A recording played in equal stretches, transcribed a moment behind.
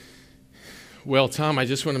Well, Tom, I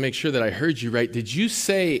just want to make sure that I heard you right. Did you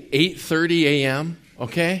say 8:30 a.m.?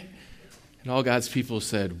 Okay? And all God's people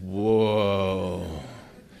said, whoa.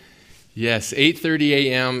 Yes, 8:30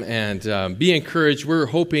 a.m. And be encouraged. We're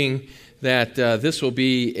hoping that this will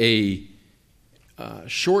be a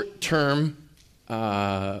short-term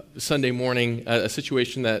Sunday morning, a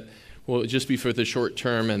situation that will just be for the short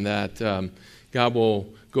term, and that God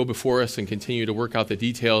will go before us and continue to work out the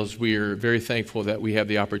details. We are very thankful that we have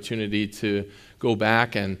the opportunity to go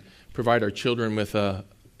back and provide our children with a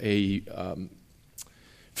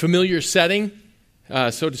familiar setting,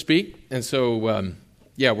 so to speak. And so,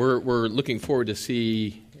 we're looking forward to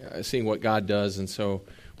seeing what God does. And so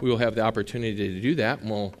we will have the opportunity to do that. And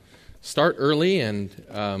we'll start early, and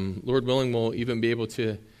Lord willing, we'll even be able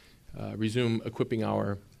to resume equipping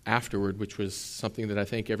hour afterward, which was something that I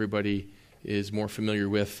think everybody is more familiar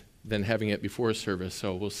with than having it before service.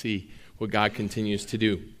 So we'll see what God continues to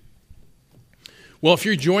do. Well, if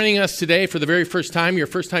you're joining us today for the very first time, you're a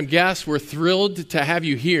first-time guest, we're thrilled to have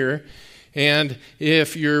you here. And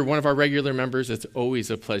if you're one of our regular members, it's always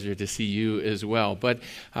a pleasure to see you as well. But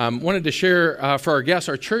wanted to share for our guests,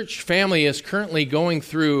 our church family is currently going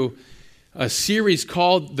through a series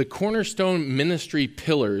called The Cornerstone Ministry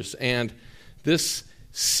Pillars. And this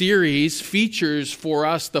series features for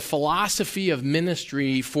us the philosophy of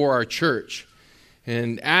ministry for our church.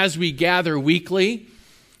 And as we gather weekly,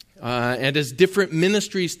 and as different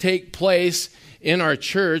ministries take place in our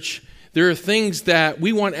church, there are things that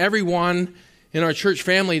we want everyone in our church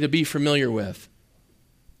family to be familiar with.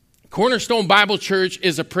 Cornerstone Bible Church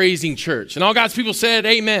is a praising church. And all God's people said,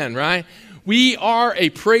 amen, right? We are a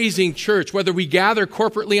praising church, whether we gather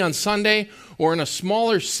corporately on Sunday or in a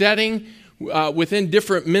smaller setting within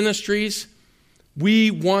different ministries. We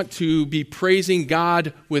want to be praising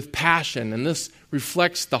God with passion, and this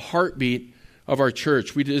reflects the heartbeat of our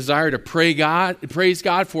church. We desire to praise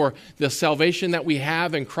God for the salvation that we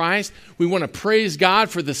have in Christ. We want to praise God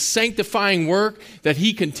for the sanctifying work that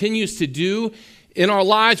He continues to do in our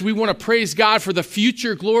lives. We want to praise God for the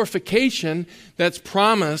future glorification that's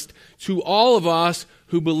promised to all of us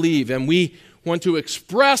who believe. And we want to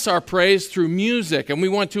express our praise through music, and we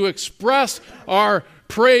want to express our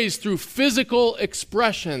praise through physical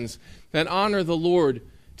expressions that honor the Lord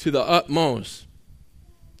to the utmost.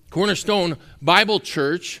 Cornerstone Bible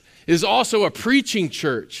Church is also a preaching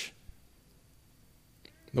church.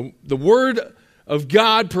 The Word of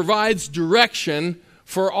God provides direction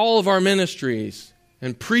for all of our ministries,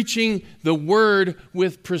 and preaching the Word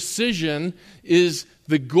with precision is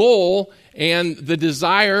the goal and the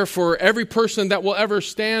desire for every person that will ever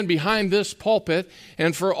stand behind this pulpit,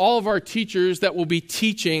 and for all of our teachers that will be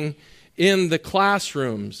teaching in the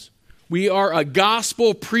classrooms. We are a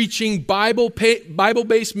gospel-preaching,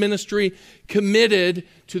 Bible-based ministry committed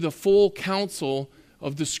to the full counsel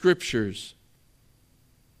of the Scriptures.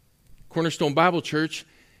 Cornerstone Bible Church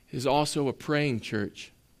is also a praying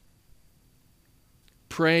church.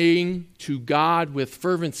 Praying to God with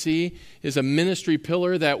fervency is a ministry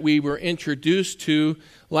pillar that we were introduced to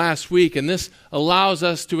last week. And this allows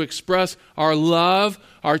us to express our love,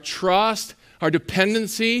 our trust, our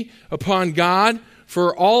dependency upon God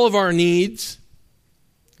for all of our needs.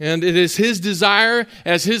 And it is His desire,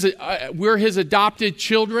 as we're His adopted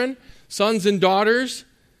children, sons and daughters,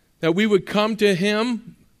 that we would come to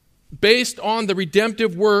Him based on the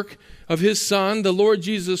redemptive work of His Son, the Lord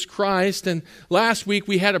Jesus Christ. And last week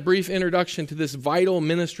we had a brief introduction to this vital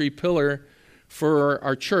ministry pillar for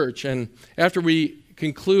our church. And after we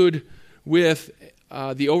conclude with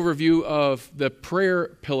the overview of the prayer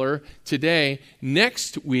pillar today,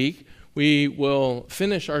 next week we will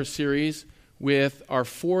finish our series with our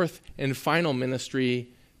fourth and final ministry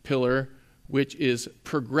pillar, which is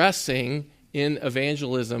progressing in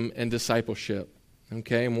evangelism and discipleship.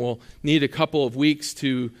 Okay, and we'll need a couple of weeks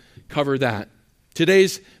to cover that.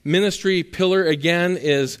 Today's ministry pillar, again,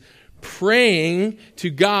 is praying to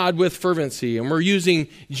God with fervency. And we're using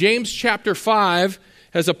James chapter 5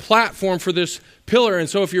 as a platform for this pillar. And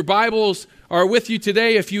so if your Bibles are with you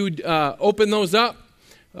today, if you'd open those up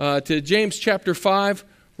to James chapter 5,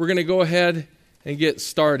 we're going to go ahead and get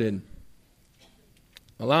started.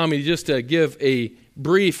 Allow me just to give a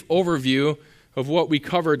brief overview of what we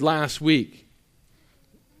covered last week.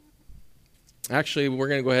 Actually, we're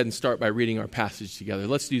going to go ahead and start by reading our passage together.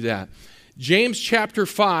 Let's do that. James chapter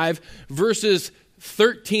 5, verses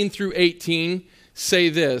 13 through 18 say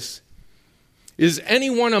this: Is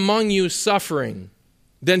anyone among you suffering?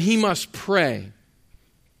 Then he must pray.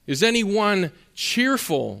 Is anyone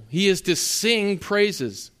cheerful? He is to sing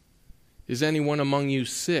praises. Is anyone among you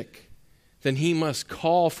sick? Then he must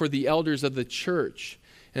call for the elders of the church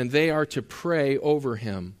and they are to pray over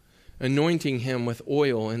him, anointing him with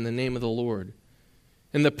oil in the name of the Lord.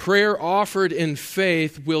 And the prayer offered in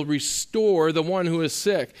faith will restore the one who is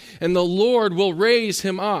sick, and the Lord will raise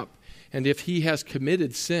him up. And if he has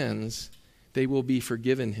committed sins, they will be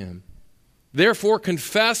forgiven him. Therefore,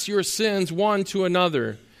 confess your sins one to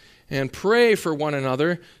another, and pray for one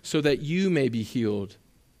another so that you may be healed.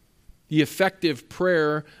 The effective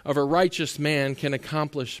prayer of a righteous man can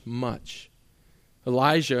accomplish much.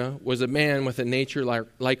 Elijah was a man with a nature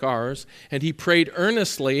like ours, and he prayed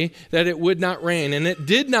earnestly that it would not rain. And it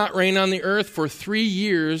did not rain on the earth for 3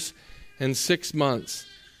 years and 6 months.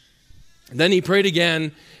 Then he prayed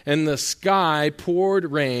again, and the sky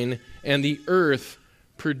poured rain, and the earth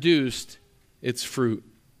produced its fruit.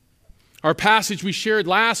 Our passage we shared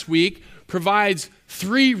last week provides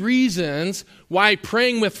 3 reasons why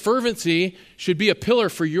praying with fervency should be a pillar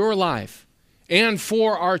for your life and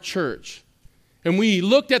for our church. And we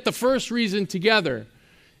looked at the first reason together,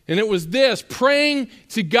 and it was this: praying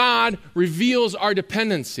to God reveals our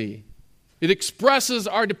dependency. It expresses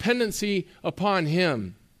our dependency upon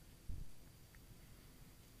him.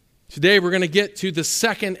 Today we're going to get to the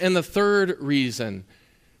second and the third reason.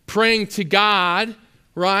 Praying to God,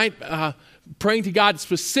 right? Praying to God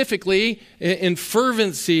specifically in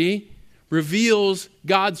fervency reveals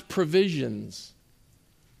God's provisions.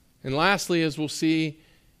 And lastly, as we'll see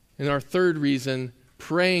in our third reason,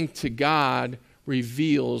 praying to God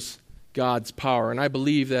reveals God's power. And I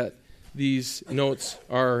believe that these notes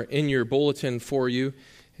are in your bulletin for you.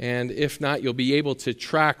 And if not, you'll be able to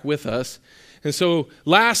track with us. And so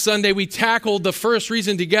last Sunday, we tackled the first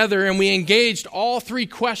reason together, and we engaged all 3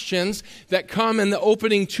 questions that come in the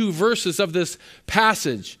opening 2 verses of this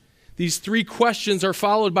passage. These 3 questions are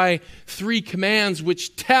followed by 3 commands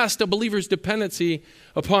which test a believer's dependency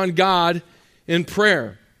upon God in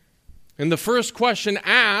prayer. And the first question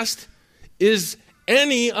asked, is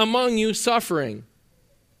any among you suffering?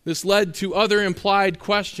 This led to other implied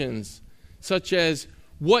questions, such as,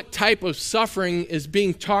 what type of suffering is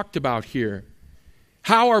being talked about here?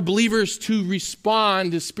 How are believers to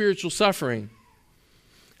respond to spiritual suffering?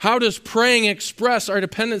 How does praying express our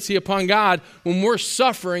dependency upon God when we're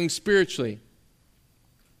suffering spiritually?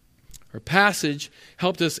 Our passage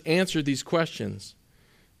helped us answer these questions.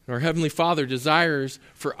 Our Heavenly Father desires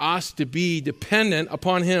for us to be dependent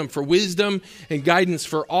upon him for wisdom and guidance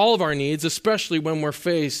for all of our needs, especially when we're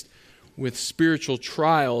faced with spiritual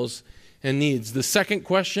trials and needs. The second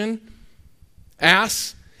question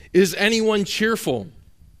asks, is anyone cheerful?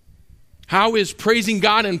 How is praising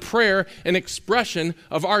God in prayer an expression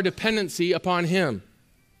of our dependency upon him?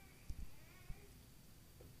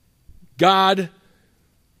 God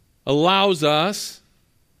allows us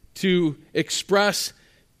to express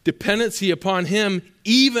dependency upon him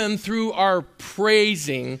even through our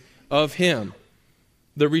praising of him.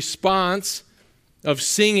 The response of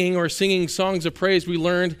singing or singing songs of praise, we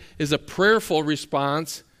learned, is a prayerful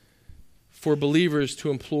response for believers to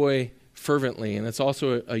employ fervently. And it's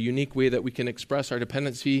also a unique way that we can express our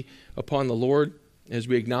dependency upon the Lord as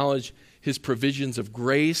we acknowledge his provisions of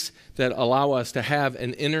grace that allow us to have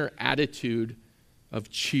an inner attitude of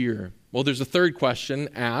cheer. Well, there's a third question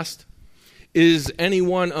asked. Is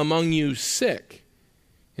anyone among you sick?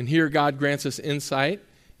 And here God grants us insight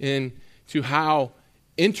into how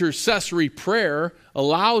intercessory prayer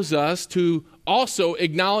allows us to also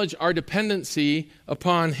acknowledge our dependency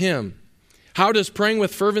upon him. How does praying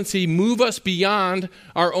with fervency move us beyond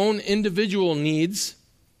our own individual needs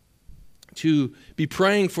to be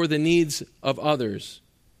praying for the needs of others?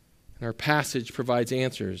 And our passage provides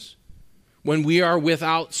answers. When we are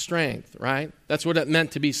without strength, right? That's what it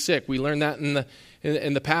meant to be sick. We learned that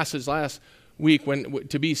in the passage last week. When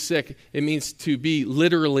to be sick, it means to be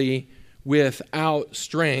literally without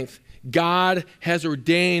strength. God has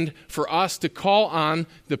ordained for us to call on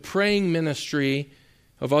the praying ministry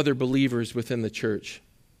of other believers within the church.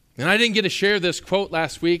 And I didn't get to share this quote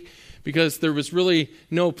last week because there was really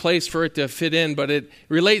no place for it to fit in, but it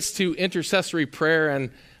relates to intercessory prayer,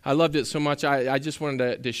 and I loved it so much, I just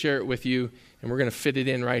wanted to share it with you, and we're going to fit it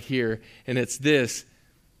in right here. And it's this.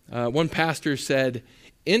 One pastor said,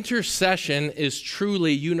 intercession is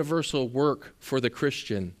truly universal work for the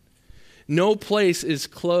Christian. No place is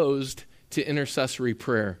closed to intercessory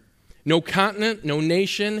prayer. No continent, no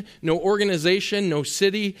nation, no organization, no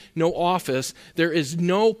city, no office. There is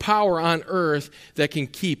no power on earth that can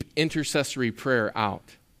keep intercessory prayer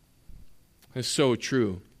out. It's so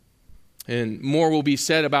true. And more will be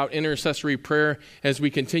said about intercessory prayer as we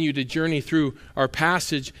continue to journey through our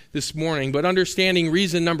passage this morning. But understanding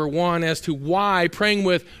reason number one as to why praying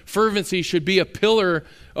with fervency should be a pillar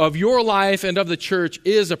of your life and of the church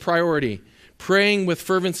is a priority. Praying with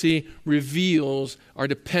fervency reveals our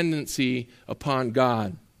dependency upon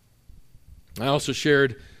God. I also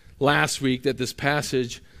shared last week that this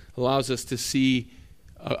passage allows us to see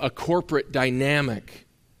a corporate dynamic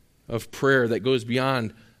of prayer that goes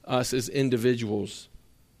beyond us as individuals.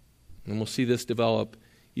 And we'll see this develop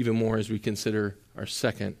even more as we consider our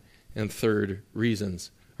second and third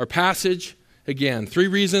reasons. Our passage, again, 3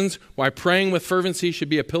 reasons why praying with fervency should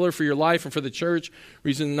be a pillar for your life and for the church.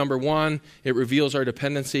 Reason number 1, it reveals our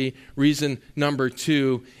dependency. Reason number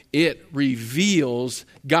 2, it reveals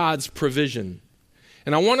God's provision.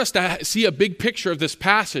 And I want us to see a big picture of this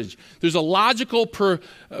passage. There's a logical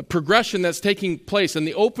progression that's taking place. In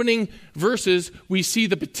the opening verses, we see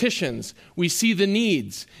the petitions. We see the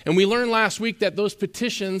needs. And we learned last week that those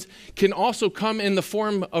petitions can also come in the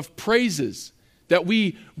form of praises. That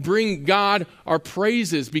we bring God our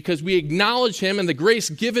praises because we acknowledge Him, and the grace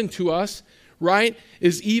given to us, right,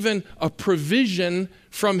 is even a provision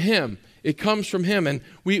from Him. It comes from Him, and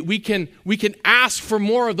we can ask for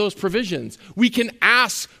more of those provisions. We can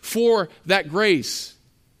ask for that grace.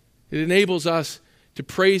 It enables us to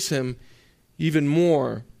praise Him even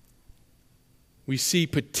more. We see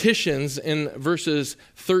petitions in verses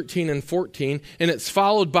 13 and 14, and it's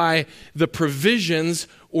followed by the provisions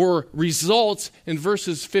or results in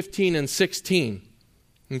verses 15 and 16.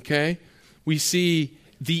 Okay? We see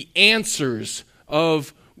the answers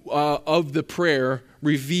of the prayer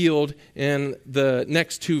revealed in the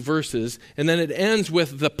next 2 verses. And then it ends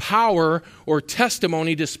with the power or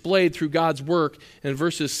testimony displayed through God's work in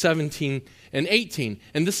verses 17 and 18.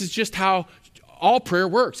 And this is just how all prayer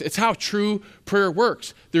works. It's how true prayer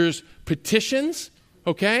works. There's petitions,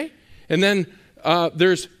 okay? And then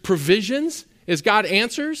there's provisions as God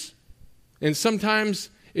answers. And sometimes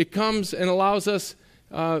it comes and allows us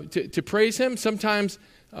to praise Him. Sometimes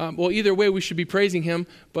either way, we should be praising Him,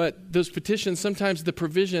 but those petitions, sometimes the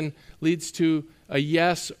provision leads to a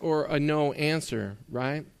yes or a no answer,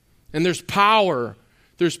 right? And there's power.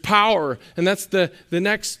 There's power, and that's the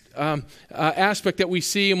next aspect that we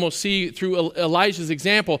see, and we'll see through Elijah's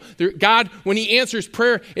example. God, when He answers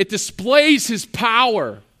prayer, it displays His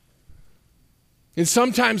power. And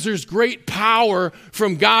sometimes there's great power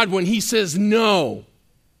from God when He says no.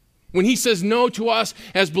 When He says no to us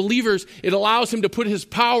as believers, it allows Him to put His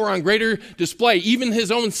power on greater display. Even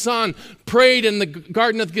His own Son prayed in the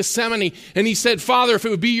Garden of Gethsemane, and He said, Father, if it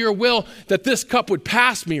would be your will that this cup would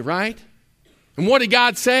pass me, right? And what did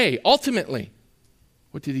God say? Ultimately,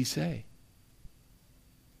 what did He say?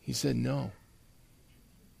 He said no.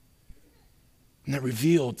 And that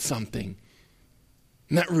revealed something.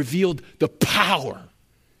 And that revealed the power.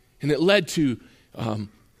 And it led to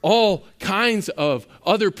all kinds of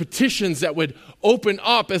other petitions that would open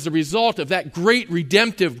up as a result of that great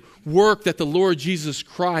redemptive work that the Lord Jesus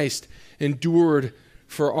Christ endured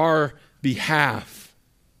for our behalf.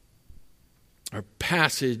 Our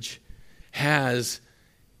passage has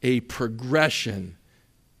a progression.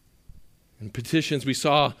 And petitions we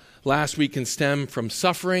saw last week can stem from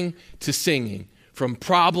suffering to singing, from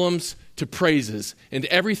problems to praises, and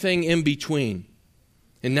everything in between.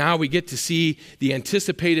 And now we get to see the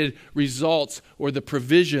anticipated results or the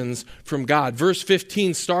provisions from God. Verse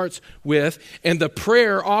 15 starts with, and the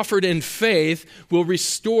prayer offered in faith will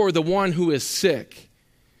restore the one who is sick.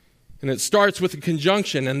 And it starts with a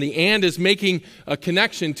conjunction, and the and is making a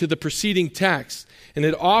connection to the preceding text. And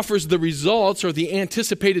it offers the results or the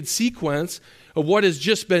anticipated sequence of what has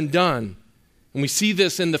just been done. And we see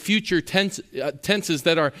this in the future tenses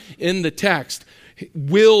that are in the text.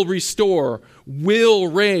 Will restore, will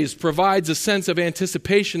raise, provides a sense of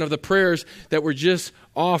anticipation of the prayers that were just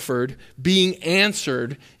offered being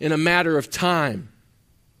answered in a matter of time.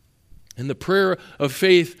 And the prayer of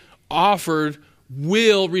faith offered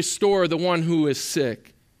will restore the one who is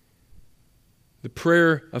sick. The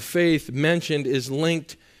prayer of faith mentioned is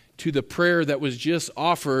linked to the prayer that was just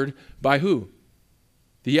offered by who?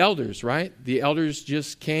 The elders, right? The elders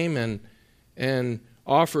just came and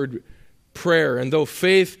offered prayer. And though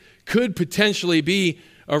faith could potentially be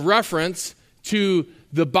a reference to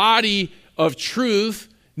the body of truth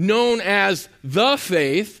known as the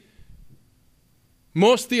faith,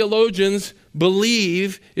 most theologians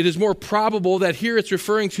believe it is more probable that here it's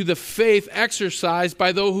referring to the faith exercised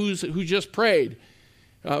by those who just prayed,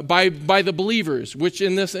 by the believers, which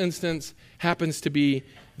in this instance happens to be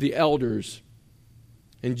the elders.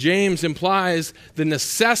 And James implies the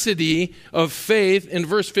necessity of faith in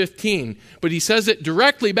verse 15. But he says it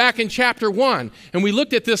directly back in chapter 1. And we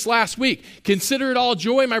looked at this last week. Consider it all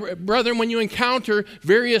joy, my brethren, when you encounter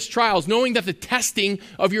various trials, knowing that the testing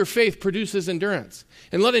of your faith produces endurance.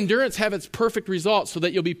 And let endurance have its perfect result so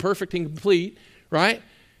that you'll be perfect and complete, right?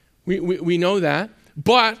 We know that.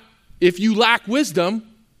 But if you lack wisdom,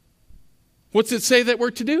 what's it say that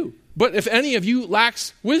we're to do? But if any of you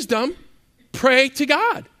lacks wisdom, pray to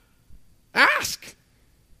God. Ask.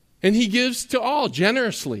 And he gives to all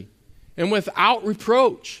generously and without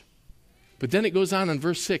reproach. But then it goes on in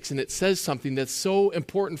verse 6 and it says something that's so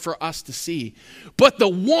important for us to see. But the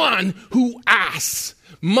one who asks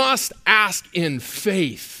must ask in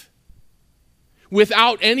faith,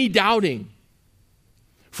 without any doubting.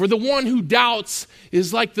 For the one who doubts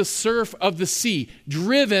is like the surf of the sea,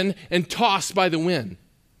 driven and tossed by the wind.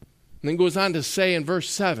 And then goes on to say in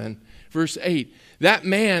verse 8, that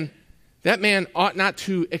man ought not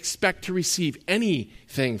to expect to receive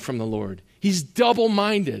anything from the Lord. He's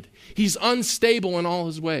double-minded. He's unstable in all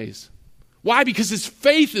his ways. Why? Because his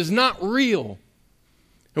faith is not real.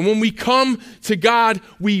 And when we come to God,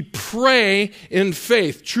 we pray in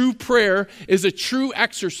faith. True prayer is a true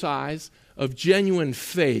exercise of genuine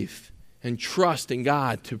faith and trust in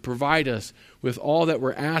God to provide us with all that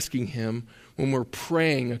we're asking him when we're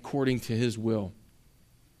praying according to his will.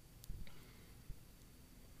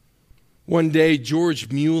 One day,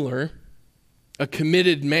 George Mueller, a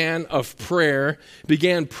committed man of prayer,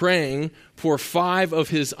 began praying for 5 of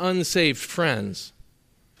his unsaved friends.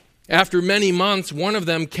 After many months, one of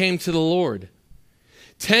them came to the Lord.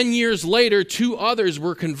 10 years later, 2 others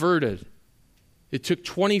were converted. It took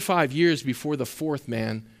 25 years before the 4th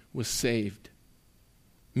man was saved.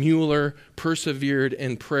 Mueller persevered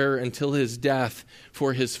in prayer until his death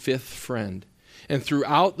for his 5th friend. And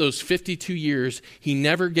throughout those 52 years, he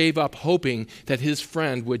never gave up hoping that his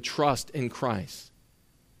friend would trust in Christ.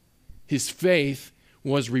 His faith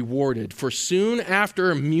was rewarded, for soon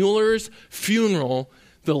after Mueller's funeral,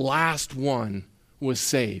 the last one was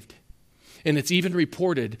saved. And it's even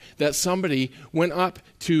reported that somebody went up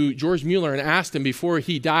to George Mueller and asked him before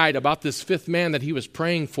he died about this 5th man that he was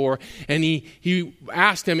praying for. And he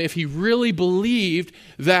asked him if he really believed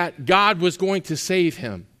that God was going to save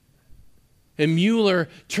him. And Mueller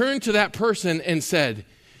turned to that person and said,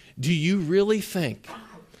 "Do you really think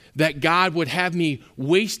that God would have me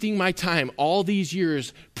wasting my time all these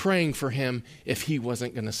years praying for him if he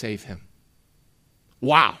wasn't going to save him?"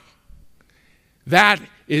 Wow. That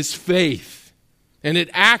is faith. And it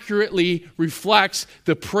accurately reflects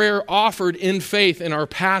the prayer offered in faith in our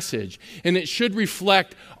passage. And it should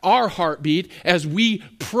reflect our heartbeat as we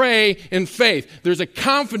pray in faith. There's a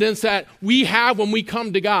confidence that we have when we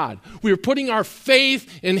come to God. We are putting our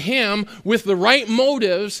faith in him with the right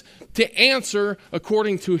motives to answer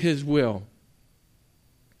according to his will.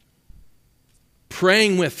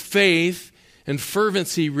 Praying with faith and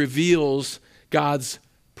fervency reveals God's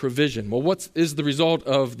provision. Well, what is the result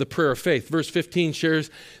of the prayer of faith? Verse 15 shares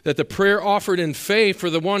that the prayer offered in faith for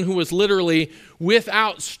the one who was literally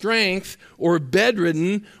without strength or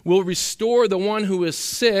bedridden will restore the one who is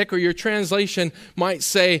sick, or your translation might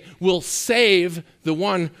say, will save the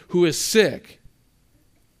one who is sick.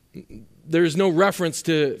 There's no reference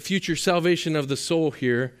to future salvation of the soul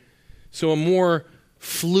here, so a more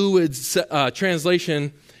fluid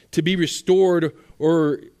translation, to be restored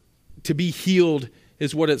or to be healed,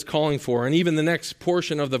 is what it's calling for. And even the next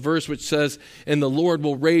portion of the verse, which says, "And the Lord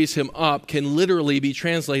will raise him up," can literally be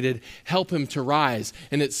translated, "help him to rise."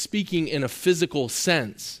 And it's speaking in a physical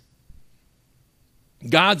sense.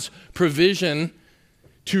 God's provision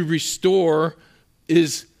to restore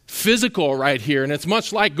is physical right here. And it's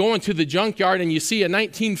much like going to the junkyard and you see a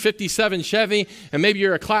 1957 Chevy, and maybe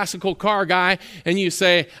you're a classical car guy, and you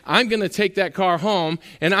say, "I'm going to take that car home,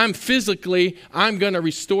 and I'm going to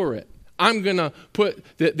restore it. I'm going to put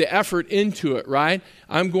the effort into it," right?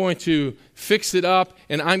 I'm going to fix it up,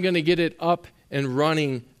 and I'm going to get it up and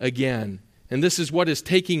running again. And this is what is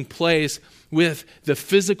taking place with the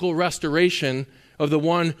physical restoration of the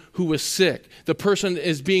one who was sick. The person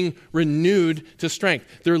is being renewed to strength.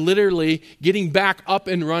 They're literally getting back up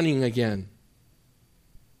and running again.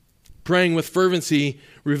 Praying with fervency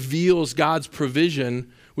reveals God's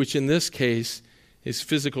provision, which in this case is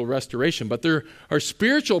physical restoration. But there are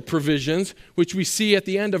spiritual provisions, which we see at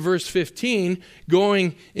the end of verse 15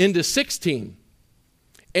 going into 16.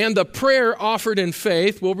 "And the prayer offered in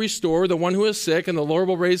faith will restore the one who is sick, and the Lord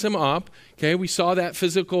will raise him up." Okay, we saw that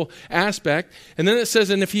physical aspect. And then it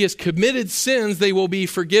says, "And if he has committed sins, they will be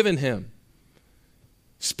forgiven him."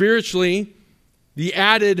 Spiritually, The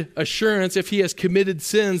added assurance, if he has committed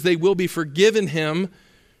sins, they will be forgiven him,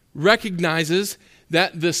 recognizes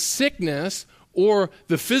that the sickness or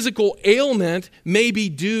the physical ailment may be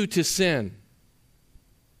due to sin.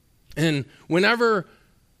 And whenever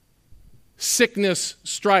sickness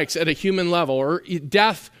strikes at a human level, or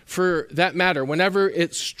death for that matter, whenever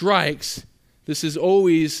it strikes, this is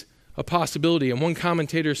always a possibility. And one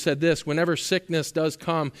commentator said this: whenever sickness does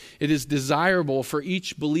come, it is desirable for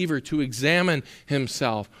each believer to examine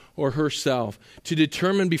himself or herself, to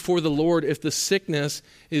determine before the Lord if the sickness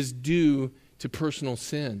is due to personal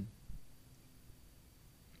sin.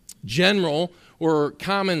 General or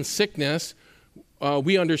common sickness,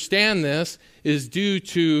 we understand this, is due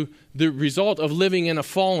to the result of living in a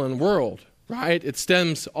fallen world, right? It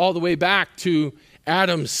stems all the way back to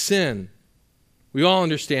Adam's sin. We all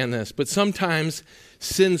understand this, but sometimes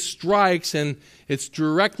sin strikes and it's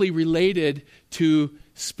directly related to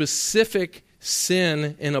specific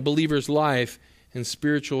sin in a believer's life, and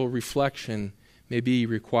spiritual reflection may be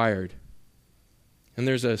required. And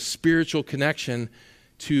there's a spiritual connection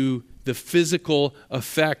to the physical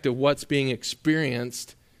effect of what's being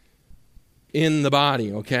experienced in the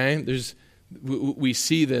body, okay? We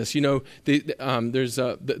see this. You know, there's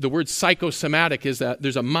the word psychosomatic is that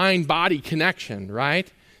there's a mind-body connection,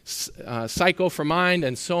 right? Psycho for mind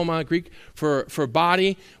and soma, Greek for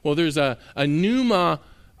body. Well, there's a pneuma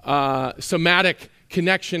somatic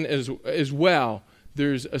connection as well.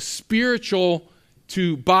 There's a spiritual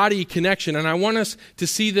to body connection. And I want us to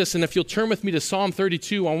see this, and if you'll turn with me to Psalm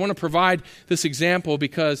 32, I want to provide this example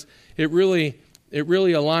because it really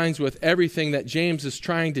aligns with everything that James is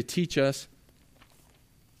trying to teach us.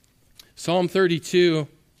 Psalm 32,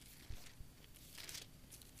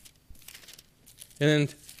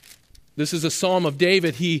 and this is a psalm of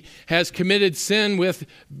David. He has committed sin with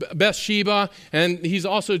Bathsheba, and he's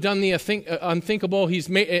also done the unthinkable. He's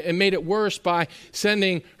made it worse by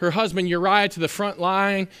sending her husband Uriah to the front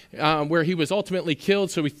line, where he was ultimately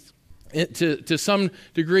killed. So to some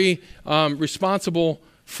degree, responsible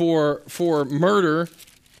for murder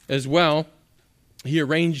as well. He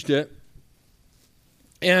arranged it.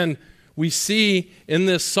 And we see in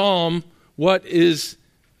this psalm what is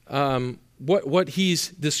what he's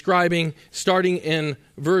describing starting in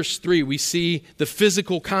verse 3. We see the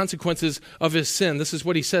physical consequences of his sin. This is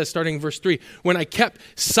what he says starting in verse 3. When I kept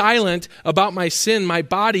silent about my sin, my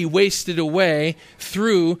body wasted away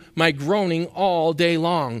through my groaning all day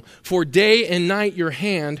long. For day and night your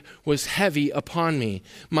hand was heavy upon me.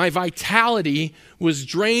 My vitality was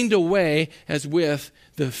drained away as with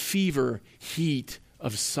the fever heat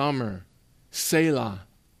of summer. Selah.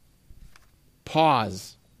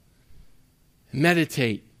 Pause.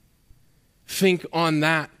 Meditate. Think on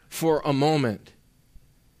that for a moment.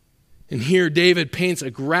 And here David paints a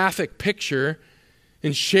graphic picture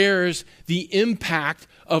and shares the impact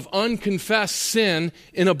of unconfessed sin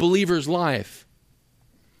in a believer's life.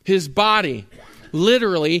 His body,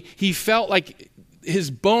 literally, he felt like his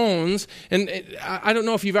bones, and I don't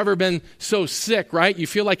know if you've ever been so sick, right? You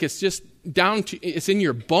feel like it's just down to, it's in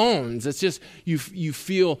your bones. It's just, you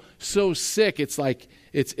feel so sick. It's like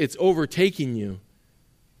it's overtaking you.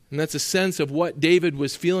 And that's a sense of what David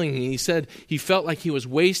was feeling. He said he felt like he was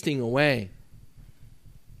wasting away.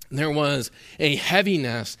 There was a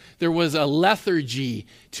heaviness. There was a lethargy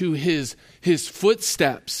to his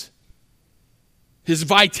footsteps. His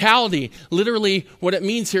vitality, literally what it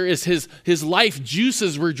means here is his life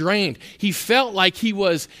juices were drained. He felt like he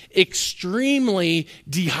was extremely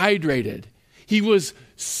dehydrated. He was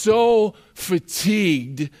so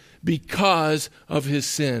fatigued because of his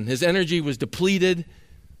sin. His energy was depleted.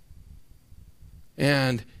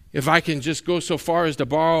 And if I can just go so far as to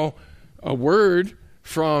borrow a word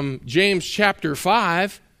from James chapter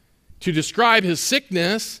 5 to describe his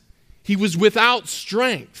sickness, he was without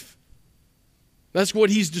strength. That's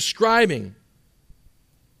what he's describing.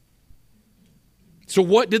 So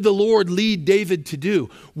what did the Lord lead David to do?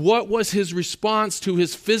 What was his response to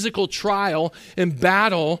his physical trial and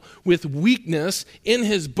battle with weakness in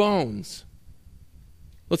his bones?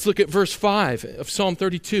 Let's look at verse 5 of Psalm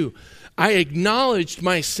 32. I acknowledged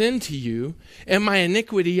my sin to you, and my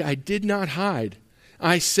iniquity I did not hide.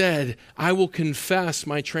 I said, I will confess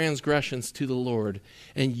my transgressions to the Lord,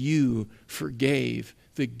 and you forgave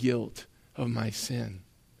the guilt of my sin.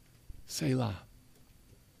 Selah.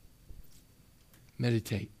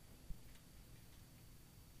 Meditate.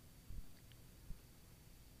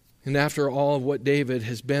 And after all of what David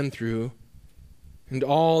has been through and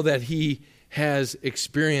all that he has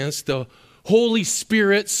experienced, the Holy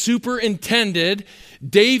Spirit superintended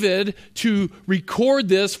David to record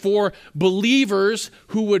this for believers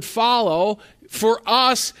who would follow for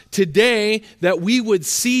us today that we would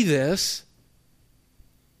see this.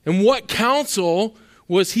 And what counsel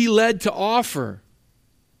was he led to offer?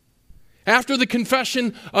 After the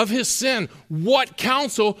confession of his sin, what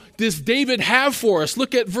counsel does David have for us?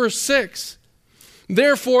 Look at verse 6.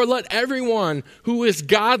 Therefore, let everyone who is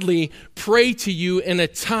godly pray to you in a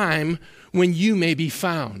time when you may be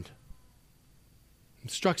found.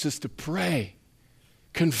 Instructs us to pray,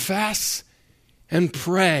 confess, and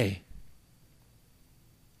pray.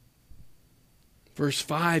 Verse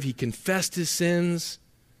 5, he confessed his sins.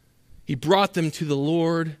 He brought them to the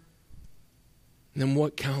Lord. And then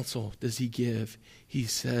what counsel does he give? He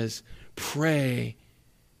says, pray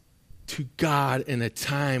to God in a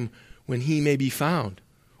time when he may be found.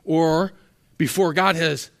 Or before God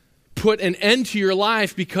has put an end to your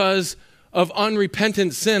life because of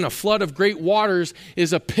unrepentant sin. A flood of great waters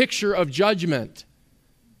is a picture of judgment.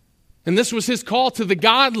 And this was his call to the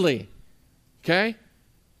godly. Okay?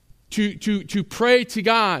 To pray to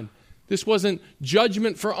God. This wasn't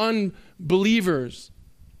judgment for unbelievers.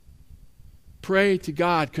 Pray to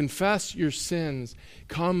God. Confess your sins.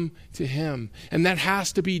 Come to him. And that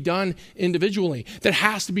has to be done individually. That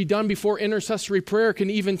has to be done before intercessory prayer can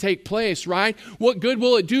even take place, right? What good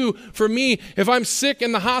will it do for me if I'm sick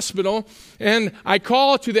in the hospital and I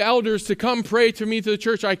call to the elders to come pray to me to the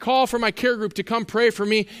church? I call for my care group to come pray for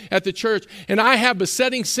me at the church. And I have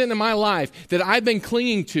besetting sin in my life that I've been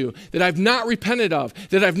clinging to, that I've not repented of,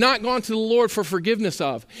 that I've not gone to the Lord for forgiveness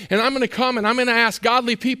of. And I'm going to come and I'm going to ask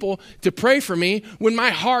godly people to pray for me when my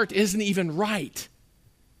heart isn't even right.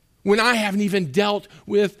 When I haven't even dealt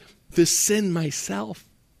with the sin myself.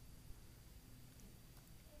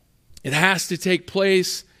 It has to take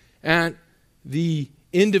place at the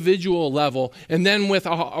individual level. And then with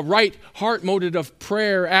a right heart motive of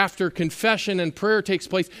prayer after confession and prayer takes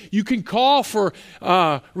place, you can call for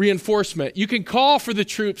reinforcement. You can call for the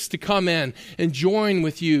troops to come in and join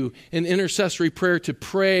with you in intercessory prayer to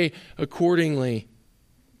pray accordingly.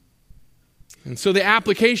 And so the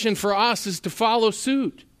application for us is to follow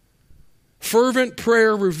suit. Fervent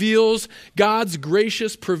prayer reveals God's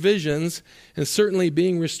gracious provisions, and certainly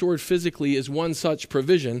being restored physically is one such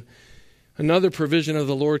provision. Another provision of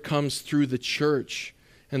the Lord comes through the church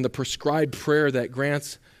and the prescribed prayer that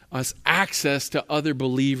grants us access to other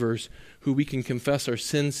believers who we can confess our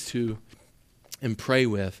sins to and pray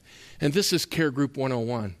with. And this is Care Group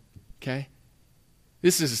 101, okay?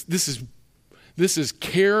 This is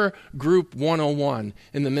Care Group 101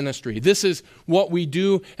 in the ministry. This is what we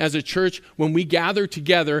do as a church when we gather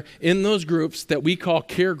together in those groups that we call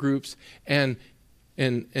care groups and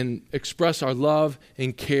express our love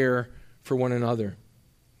and care for one another.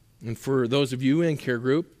 And for those of you in care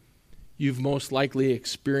group, you've most likely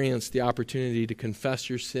experienced the opportunity to confess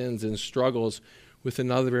your sins and struggles with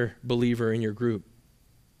another believer in your group.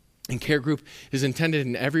 And care group is intended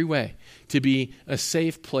in every way to be a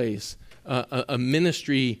safe place, a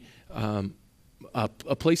ministry,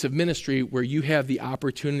 a place of ministry where you have the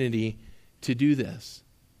opportunity to do this.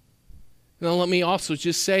 Now, let me also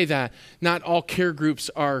just say that not all care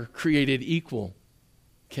groups are created equal,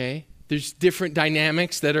 okay? There's different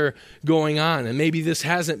dynamics that are going on, and maybe this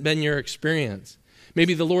hasn't been your experience.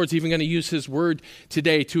 Maybe the Lord's even going to use his word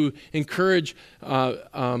today to encourage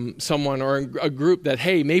someone or a group that,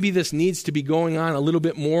 hey, maybe this needs to be going on a little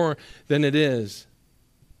bit more than it is.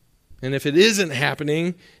 And if it isn't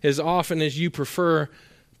happening as often as you prefer,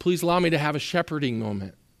 please allow me to have a shepherding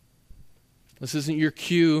moment. This isn't your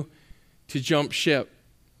cue to jump ship,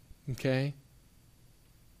 okay?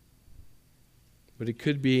 But it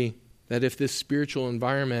could be that if this spiritual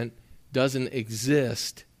environment doesn't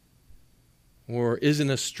exist or isn't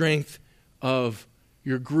a strength of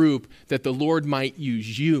your group, that the Lord might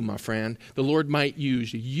use you, my friend. The Lord might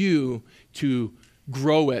use you to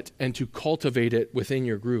grow it and to cultivate it within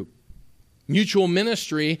your group. Mutual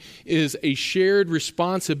ministry is a shared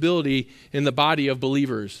responsibility in the body of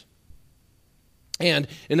believers. And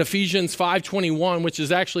in Ephesians 5:21, which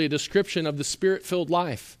is actually a description of the Spirit-filled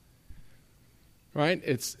life, right?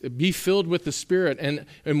 It's be filled with the Spirit. And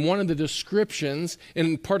one of the descriptions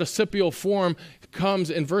in participial form comes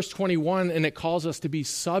in verse 21, and it calls us to be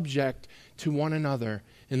subject to one another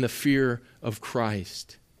in the fear of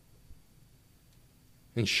Christ.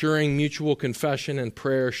 Ensuring mutual confession and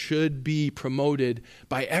prayer should be promoted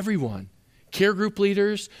by everyone. Care group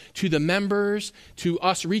leaders, to the members, to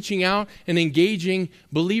us reaching out and engaging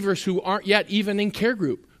believers who aren't yet even in care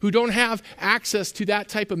group, who don't have access to that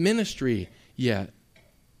type of ministry yet.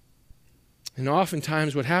 And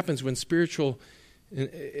oftentimes what happens when spiritual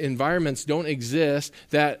environments don't exist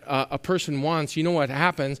that a person wants, you know what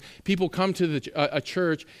happens? People come to a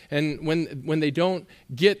church, and when they don't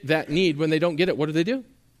get that need, when they don't get it, what do they do?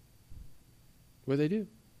 What do?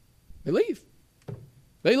 They leave.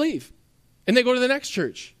 They leave. And they go to the next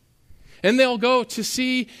church. And they'll go to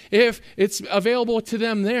see if it's available to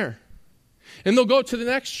them there. And they'll go to the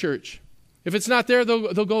next church. If it's not there,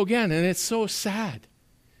 they'll go again. And it's so sad.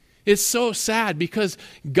 It's so sad because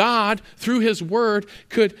God, through His Word,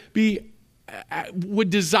 would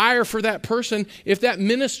desire for that person, if that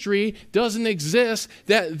ministry doesn't exist,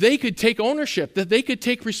 that they could take ownership, that they could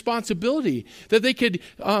take responsibility, that they could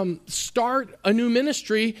start a new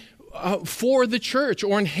ministry for the church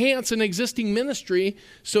or enhance an existing ministry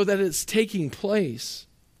so that it's taking place.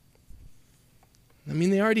 I mean,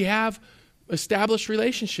 they already have established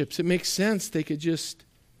relationships. It makes sense they could just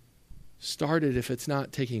start it if it's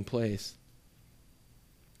not taking place.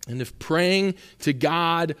 And if praying to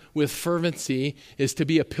God with fervency is to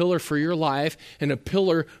be a pillar for your life and a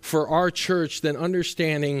pillar for our church, then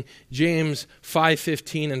understanding James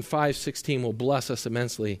 5:15 and 5:16 will bless us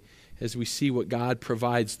immensely as we see what God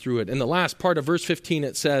provides through it. In the last part of verse 15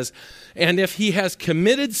 it says, "And if he has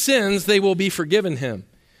committed sins, they will be forgiven him."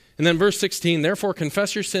 And then verse 16, "Therefore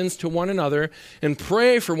confess your sins to one another and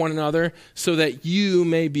pray for one another so that you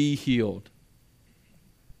may be healed."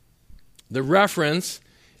 The reference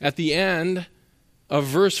at the end of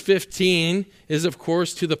verse 15 is, of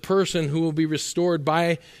course, to the person who will be restored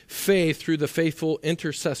by faith through the faithful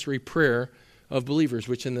intercessory prayer of believers,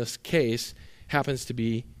 which in this case happens to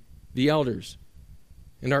be the elders.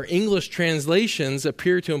 And our English translations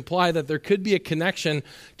appear to imply that there could be a connection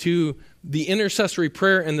to the intercessory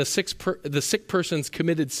prayer and the sick person's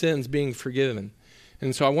committed sins being forgiven.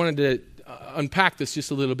 And so I wanted to unpack this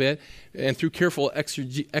just a little bit, and through careful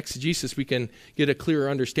exegesis we can get a clearer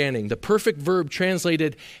understanding. The perfect verb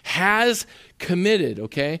translated has committed,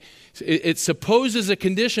 okay? It supposes a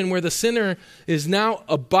condition where the sinner is now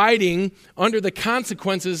abiding under the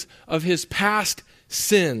consequences of his past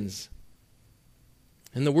sins.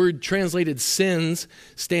 And the word translated sins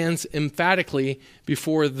stands emphatically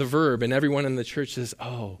before the verb, and everyone in the church says,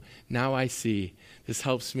 "Oh, now I see. This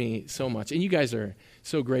helps me so much." And you guys are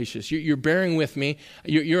so gracious. You're bearing with me.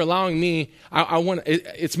 You're allowing me.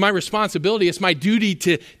 It's my responsibility. It's my duty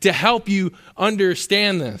to help you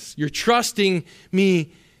understand this. You're trusting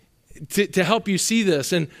me to help you see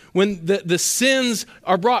this. And when the sins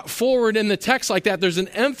are brought forward in the text like that, there's an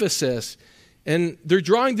emphasis. And they're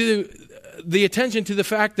drawing the attention to the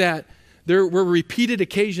fact that there were repeated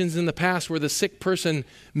occasions in the past where the sick person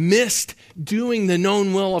missed doing the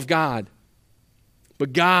known will of God.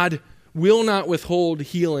 But God will not withhold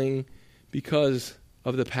healing because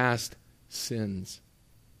of the past sins.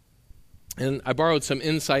 And I borrowed some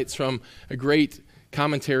insights from a great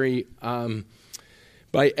commentary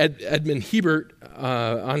by Edmund Hebert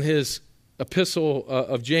on his epistle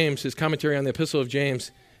of James, his commentary on the epistle of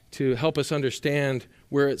James, to help us understand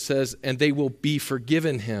where it says, "And they will be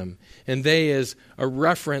forgiven him." And they is a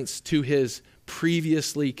reference to his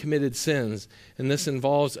previously committed sins. And this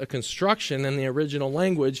involves a construction in the original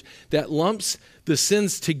language that lumps the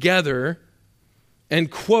sins together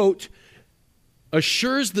and, quote,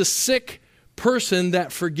 assures the sick person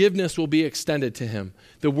that forgiveness will be extended to him.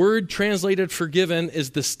 The word translated forgiven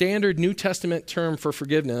is the standard New Testament term for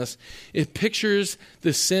forgiveness. It pictures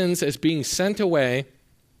the sins as being sent away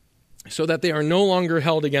so that they are no longer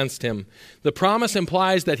held against him. The promise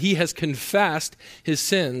implies that he has confessed his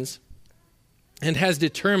sins and has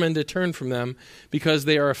determined to turn from them because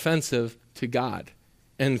they are offensive to God,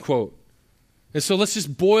 end quote. And so let's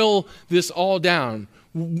just boil this all down.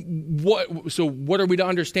 So what are we to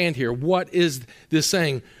understand here? What is this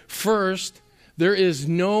saying? First, there is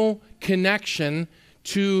no connection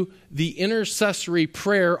to the intercessory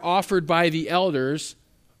prayer offered by the elders,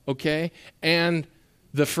 okay, and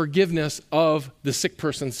the forgiveness of the sick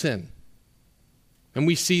person's sin. And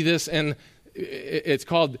we see this, and it's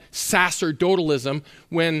called sacerdotalism,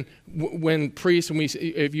 when priests, and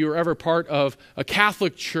if you're ever part of a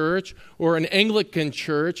Catholic church or an Anglican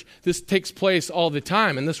church, this takes place all the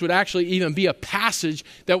time. And this would actually even be a passage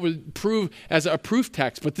that would prove as a proof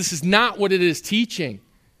text. But this is not what it is teaching.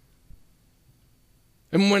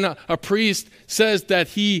 And when a priest says that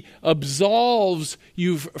he absolves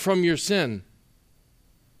you from your sin,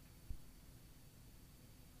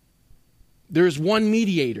 there is one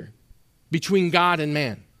mediator between God and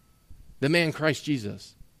man, the man Christ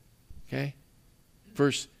Jesus. Okay?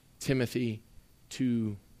 1 Timothy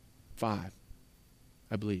 2:5,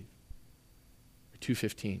 I believe. Or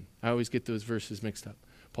 2:15. I always get those verses mixed up.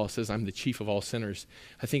 Paul says, I'm the chief of all sinners.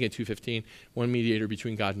 I think in 2:15, one mediator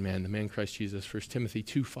between God and man, the man Christ Jesus. 1 Timothy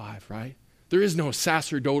 2:5, right? There is no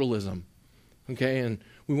sacerdotalism, okay? And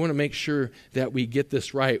we want to make sure that we get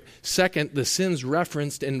this right. Second, the sins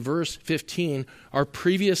referenced in verse 15 are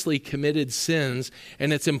previously committed sins,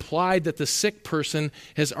 and it's implied that the sick person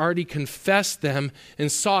has already confessed them and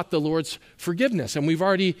sought the Lord's forgiveness. And we've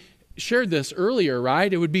already shared this earlier,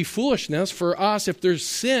 right? It would be foolishness for us if there's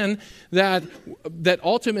sin that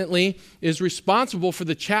ultimately is responsible for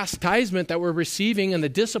the chastisement that we're receiving and the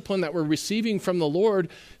discipline that we're receiving from the Lord,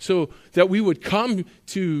 so that we would come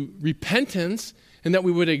to repentance and that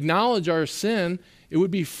we would acknowledge our sin. It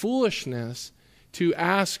would be foolishness to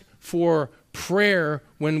ask for prayer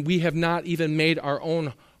when we have not even made our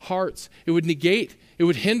own hearts. It would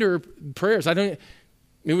hinder prayers. It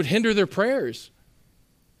would hinder their prayers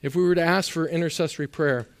if we were to ask for intercessory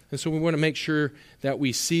prayer. And so we want to make sure that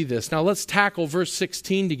we see this. Now let's tackle verse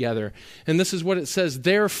 16 together. And this is what it says: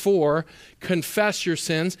 therefore, confess your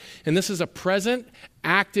sins. And this is a present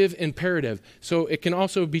active imperative. So it can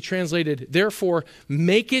also be translated, therefore,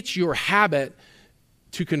 make it your habit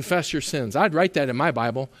to confess your sins. I'd write that in my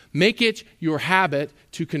Bible. Make it your habit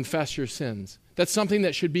to confess your sins. That's something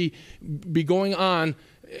that should be going on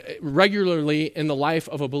regularly in the life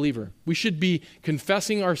of a believer. We should be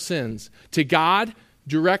confessing our sins to God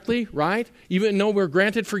directly, right? Even though we're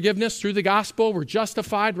granted forgiveness through the gospel, we're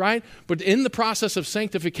justified, right? But in the process of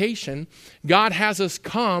sanctification, God has us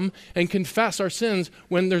come and confess our sins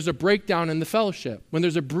when there's a breakdown in the fellowship, when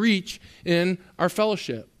there's a breach in our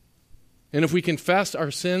fellowship. And if we confess our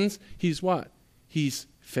sins, He's what? He's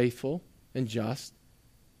faithful and just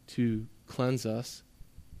to cleanse us,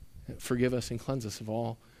 forgive us and cleanse us of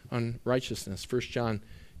all unrighteousness. 1 John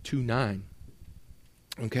 2:9.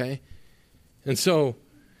 Okay? And so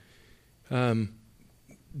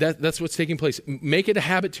that's what's taking place. Make it a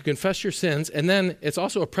habit to confess your sins, and then it's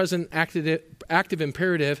also a present active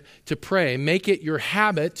imperative to pray. Make it your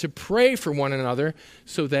habit to pray for one another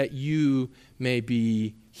so that you may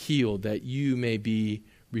be healed, that you may be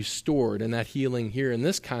restored. And that healing here in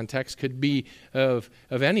this context could be of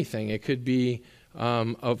anything. It could be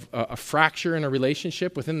of a fracture in a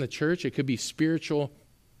relationship within the church. It could be spiritual.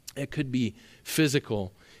 It could be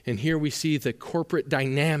physical. And here we see the corporate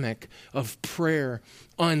dynamic of prayer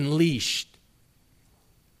unleashed.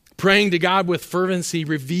 Praying to God with fervency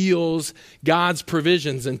reveals God's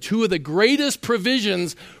provisions. And two of the greatest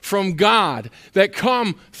provisions from God that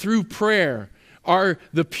come through prayer are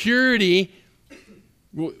the purity,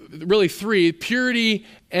 really three, purity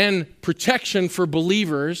and protection for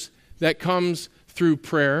believers that comes through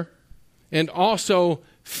prayer, and also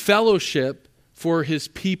fellowship for His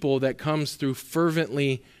people that comes through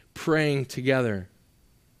fervently praying together.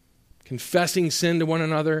 Confessing sin to one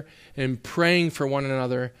another and praying for one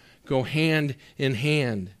another go hand in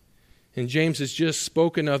hand. And James has just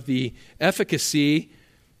spoken of the efficacy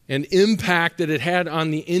and impact that it had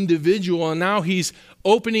on the individual, and now he's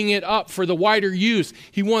opening it up for the wider use.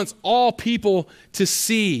 He wants all people to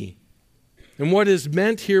see. And what is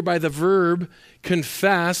meant here by the verb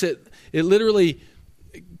confess, it literally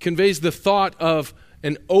conveys the thought of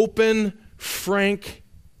an open, frank,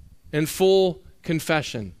 and full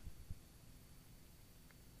confession.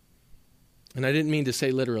 And I didn't mean to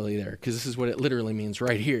say literally there, because this is what it literally means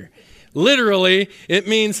right here. Literally, it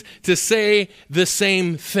means to say the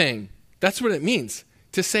same thing. That's what it means,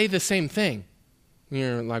 to say the same thing.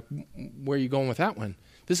 You're like, where are you going with that one?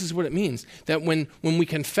 This is what it means, that when we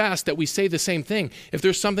confess, that we say the same thing. If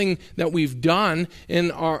there's something that we've done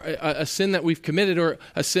in a sin that we've committed, or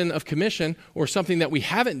a sin of commission, or something that we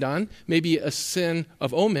haven't done, maybe a sin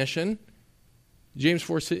of omission, James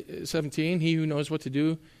 4:17, he who knows what to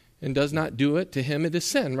do and does not do it, to him it is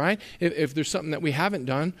sin, right? If there's something that we haven't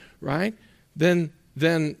done, right, then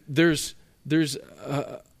there's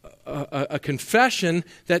a confession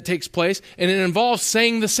that takes place, and it involves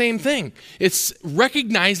saying the same thing. It's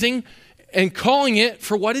recognizing and calling it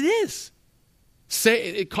for what it is.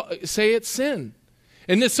 Say it's sin.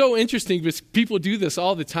 And it's so interesting because people do this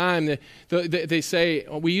all the time. They say,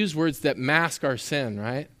 we use words that mask our sin,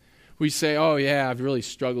 right? We say, oh yeah, I've really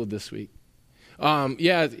struggled this week.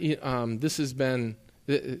 This has been,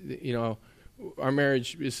 our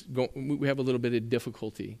marriage is we have a little bit of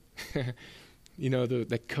difficulty.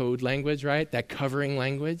 The code language, right? That covering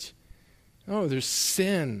language. Oh, there's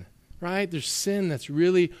sin, right? There's sin that's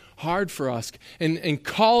really hard for us. And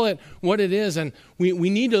call it what it is. And we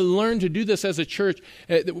need to learn to do this as a church.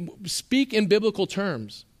 Speak in biblical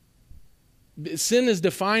terms. Sin is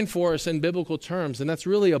defined for us in biblical terms, and that's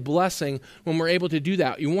really a blessing when we're able to do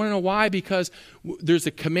that. You want to know why? Because there's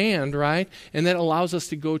a command, right? And that allows us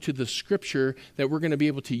to go to the Scripture that we're going to be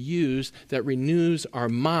able to use that renews our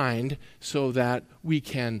mind so that we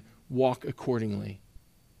can walk accordingly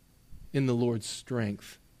in the Lord's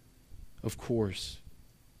strength, of course.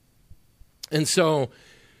 And so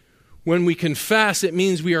when we confess, it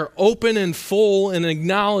means we are open and full in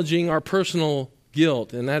acknowledging our personal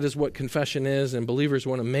guilt, and that is what confession is, and believers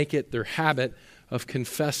want to make it their habit of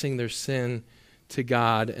confessing their sin to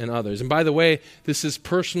God and others. And by the way, this is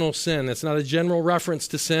personal sin. It's not a general reference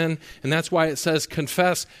to sin, and that's why it says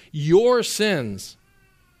confess your sins.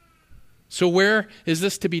 So where is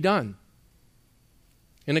this to be done?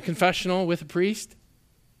 In a confessional with a priest?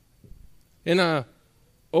 In a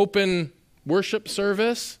open worship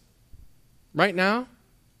service? Right now?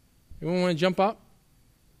 Anyone want to jump up?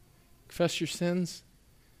 Confess your sins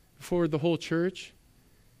before the whole church?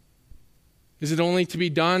 Is it only to be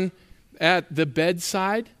done at the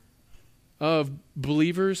bedside of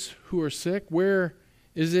believers who are sick? Where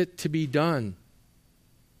is it to be done?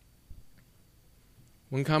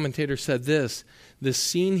 One commentator said this: the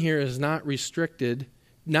scene here is not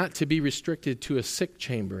to be restricted to a sick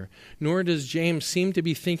chamber, nor does James seem to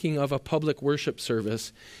be thinking of a public worship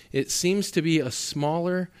service. It seems to be a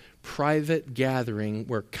smaller, private gathering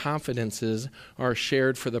where confidences are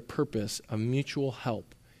shared for the purpose of mutual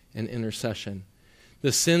help and intercession.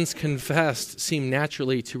 The sins confessed seem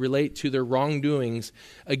naturally to relate to their wrongdoings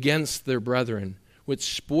against their brethren,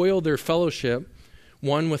 which spoil their fellowship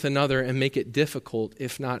one with another and make it difficult,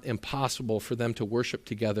 if not impossible, for them to worship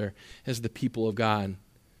together as the people of God.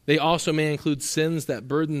 They also may include sins that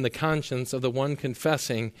burden the conscience of the one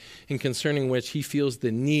confessing and concerning which he feels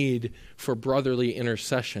the need for brotherly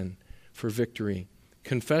intercession for victory.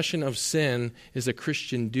 Confession of sin is a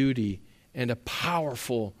Christian duty and a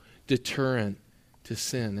powerful deterrent to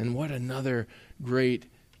sin. And what another great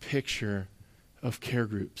picture of care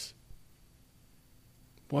groups.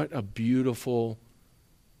 What a beautiful...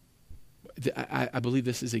 I believe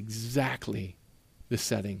this is exactly the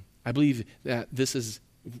setting. I believe that this is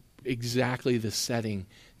exactly the setting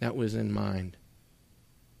that was in mind.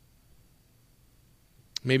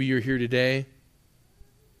 Maybe you're here today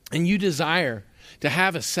and you desire to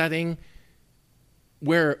have a setting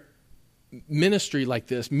where ministry like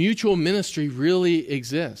this, mutual ministry, really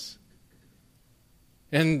exists.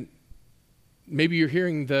 And maybe you're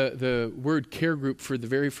hearing the word care group for the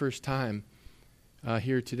very first time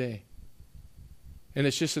here today. And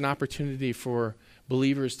it's just an opportunity for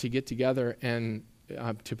believers to get together and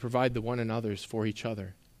to provide the one another's for each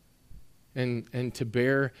other. And to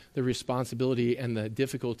bear the responsibility and the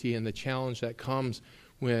difficulty and the challenge that comes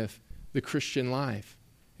with the Christian life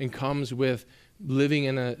and comes with living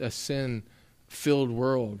in a sin-filled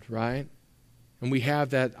world, right? And we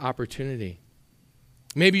have that opportunity.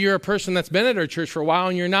 Maybe you're a person that's been at our church for a while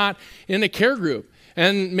and you're not in a care group.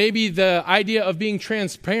 And maybe the idea of being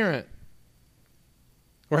transparent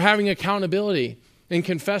or having accountability and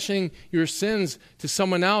confessing your sins to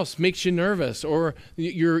someone else makes you nervous or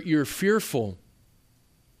you're fearful.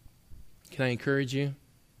 Can I encourage you?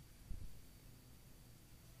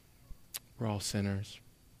 We're all sinners.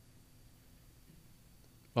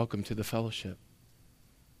 Welcome to the fellowship.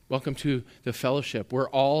 Welcome to the fellowship. We're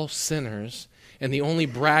all sinners, and the only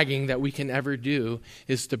bragging that we can ever do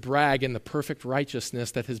is to brag in the perfect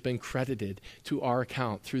righteousness that has been credited to our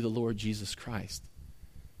account through the Lord Jesus Christ.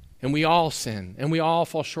 And we all sin, and we all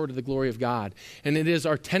fall short of the glory of God. And it is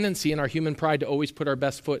our tendency and our human pride to always put our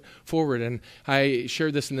best foot forward. And I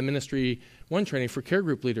shared this in the Ministry 1 training for care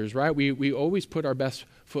group leaders, right? We always put our best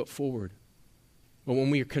foot forward. But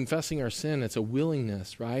when we are confessing our sin, it's a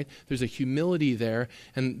willingness, right? There's a humility there,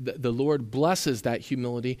 and the Lord blesses that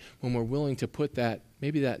humility when we're willing to put that,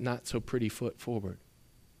 maybe that not so pretty foot forward.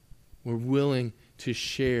 We're willing to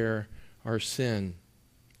share our sin.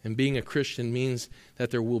 And being a Christian means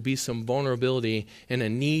that there will be some vulnerability and a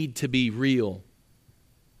need to be real.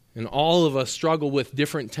 And all of us struggle with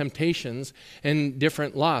different temptations and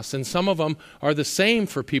different lusts. And some of them are the same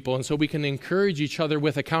for people. And so we can encourage each other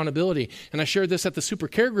with accountability. And I shared this at the Super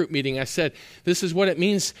Care Group meeting. I said, this is what it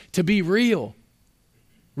means to be real.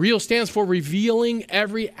 Real stands for revealing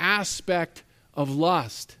every aspect of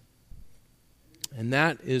lust. And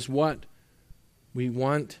that is what we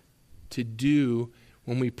want to do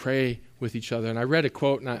when we pray with each other. And I read a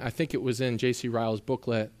quote, and I think it was in J.C. Ryle's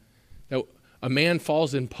booklet, that a man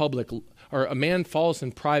falls in public, or a man falls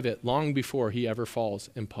in private long before he ever falls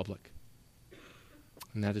in public.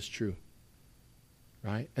 And that is true.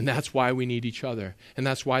 right? And that's why we need each other. And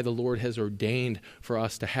that's why the Lord has ordained for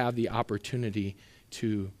us to have the opportunity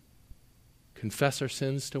to confess our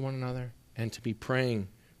sins to one another and to be praying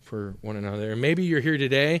for one another. And maybe you're here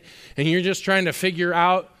today and you're just trying to figure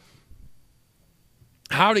out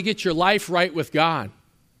how to get your life right with God.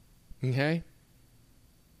 Okay?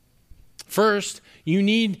 First, you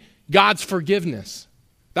need God's forgiveness.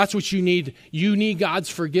 That's what you need. You need God's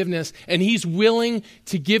forgiveness, and He's willing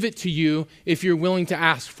to give it to you if you're willing to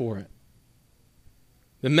ask for it.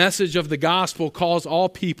 The message of the gospel calls all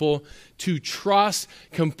people to trust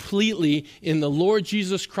completely in the Lord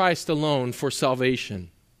Jesus Christ alone for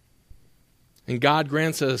salvation. And God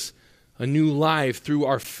grants us a new life through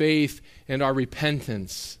our faith and our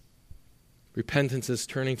repentance. Repentance is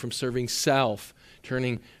turning from serving self,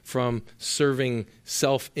 turning from serving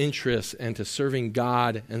self-interest and to serving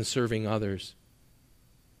God and serving others.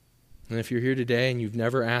 And if you're here today and you've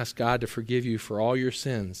never asked God to forgive you for all your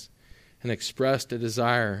sins and expressed a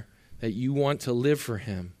desire that you want to live for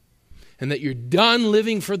Him and that you're done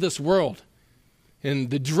living for this world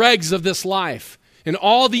and the dregs of this life and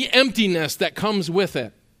all the emptiness that comes with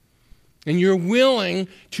it, and you're willing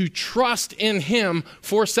to trust in Him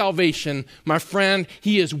for salvation, my friend,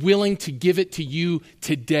 He is willing to give it to you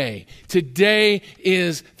today. Today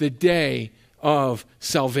is the day of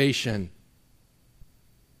salvation.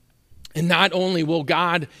 And not only will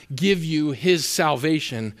God give you His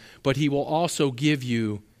salvation, but He will also give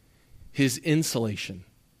you His insulation.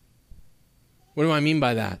 What do I mean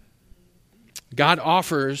by that? God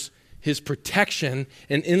offers His protection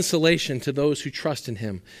and insulation to those who trust in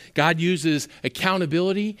Him. God uses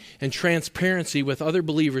accountability and transparency with other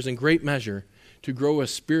believers in great measure to grow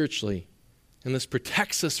us spiritually. And this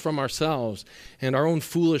protects us from ourselves and our own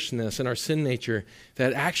foolishness and our sin nature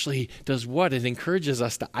that actually does what? It encourages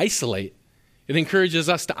us to isolate. It encourages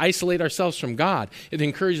us to isolate ourselves from God. It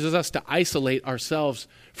encourages us to isolate ourselves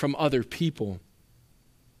from other people.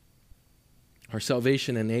 Our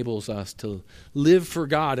salvation enables us to live for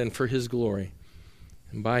God and for His glory.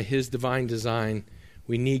 And by His divine design,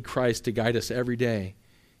 we need Christ to guide us every day.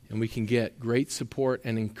 And we can get great support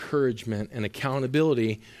and encouragement and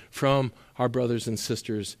accountability from our brothers and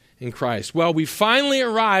sisters in Christ. Well, we finally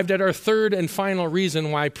arrived at our third and final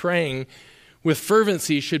reason why praying with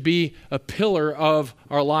fervency should be a pillar of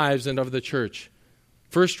our lives and of the church.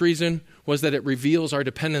 First reason was that it reveals our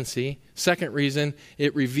dependency. Second reason,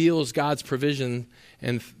 it reveals God's provision.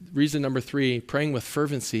 And reason number 3, praying with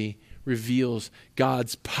fervency reveals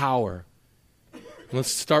God's power.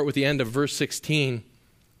 Let's start with the end of verse 16,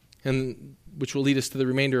 and which will lead us to the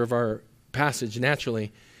remainder of our passage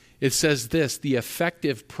naturally. It says this: the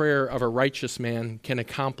effective prayer of a righteous man can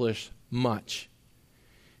accomplish much.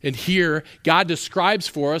 And here, God describes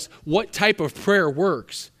for us what type of prayer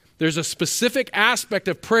works. There's a specific aspect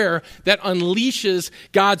of prayer that unleashes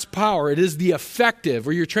God's power. It is the effective,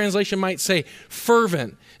 or your translation might say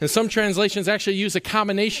fervent. And some translations actually use a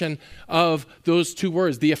combination of those two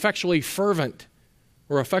words, the effectually fervent,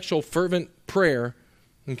 or effectual fervent prayer.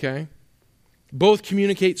 Okay? Both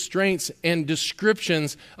communicate strengths and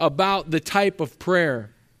descriptions about the type of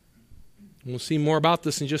prayer. We'll see more about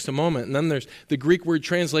this in just a moment. And then there's the Greek word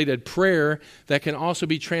translated prayer that can also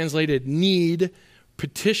be translated need,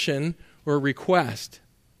 petition, or request.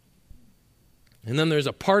 And then there's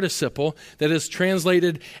a participle that is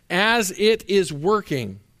translated as it is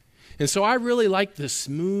working. And so I really like the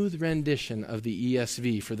smooth rendition of the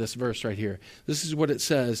ESV for this verse right here. This is what it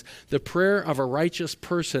says: the prayer of a righteous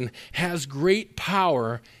person has great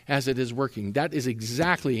power as it is working. That is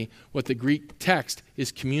exactly what the Greek text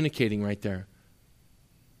is communicating right there.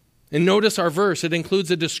 And notice our verse. It includes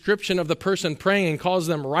a description of the person praying and calls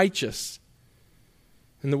them righteous.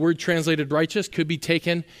 And the word translated righteous could be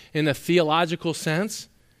taken in a theological sense,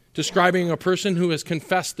 describing a person who has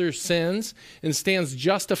confessed their sins and stands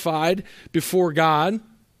justified before God.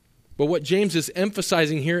 But what James is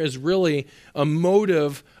emphasizing here is really a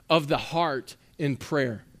motive of the heart in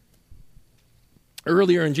prayer.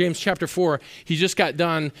 Earlier in James chapter 4, he just got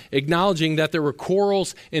done acknowledging that there were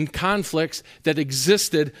quarrels and conflicts that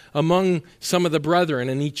existed among some of the brethren.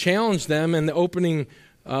 And he challenged them in the opening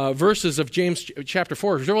verses of James chapter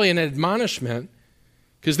 4. It was really an admonishment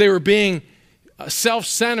because they were being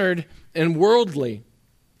self-centered and worldly.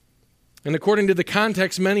 And according to the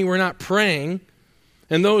context, many were not praying.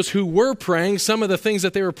 And those who were praying, some of the things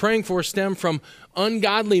that they were praying for stem from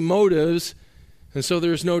ungodly motives. And so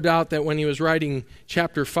there's no doubt that when he was writing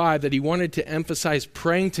chapter 5 that he wanted to emphasize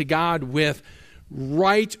praying to God with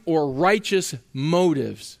right or righteous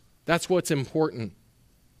motives. That's what's important.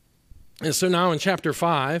 And so now in chapter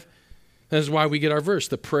 5, That is why we get our verse.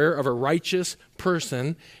 The prayer of a righteous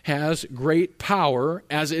person has great power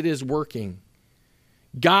as it is working.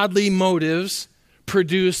 Godly motives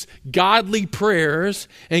produce godly prayers,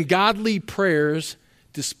 and godly prayers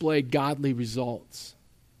display godly results.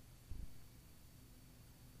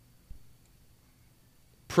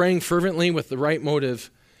 Praying fervently with the right motive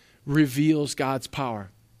reveals God's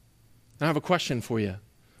power. I have a question for you.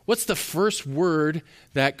 What's the first word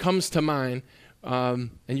that comes to mind?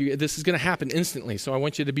 This is going to happen instantly, so I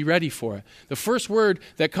want you to be ready for it. The first word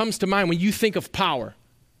that comes to mind when you think of power.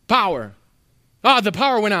 Power. The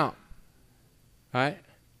power went out. All right?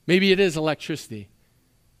 Maybe it is electricity.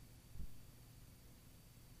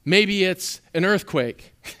 Maybe it's an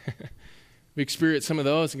earthquake. We experienced some of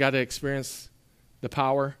those and got to experience the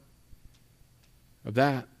power of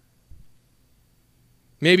that.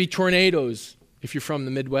 Maybe tornadoes, if you're from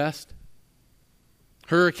the Midwest.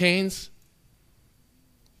 Hurricanes,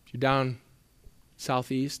 if you're down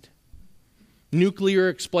southeast. Nuclear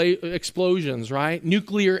explosions, right?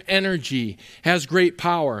 Nuclear energy has great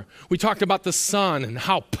power. We talked about the sun and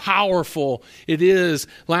how powerful it is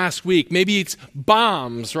last week. Maybe it's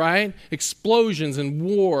bombs, right? Explosions and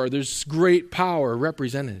war. There's great power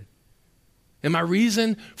represented. And my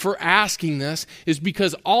reason for asking this is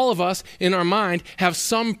because all of us in our mind have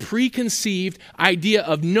some preconceived idea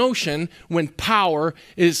of notion when power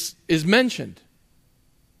is mentioned.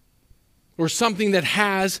 Or something that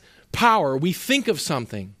has power. We think of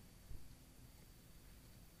something.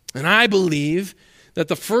 And I believe that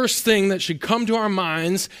the first thing that should come to our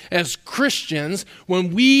minds as Christians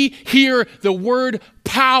when we hear the word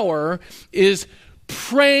power is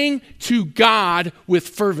praying to God with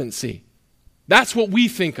fervency. That's what we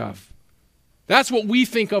think of. That's what we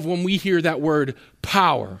think of when we hear that word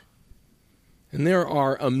power. And there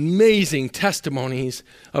are amazing testimonies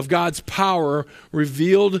of God's power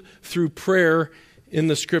revealed through prayer in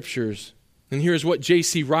the Scriptures. And here's what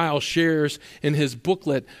J.C. Ryle shares in his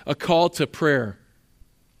booklet, A Call to Prayer.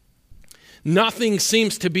 Nothing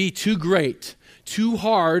seems to be too great, too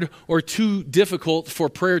hard, or too difficult for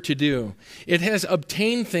prayer to do. It has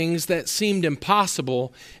obtained things that seemed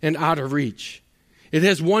impossible and out of reach. It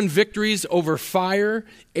has won victories over fire,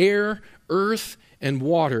 air, earth, and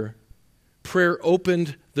water. Prayer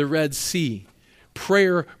opened the Red Sea.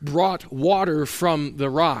 Prayer brought water from the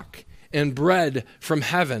rock and bread from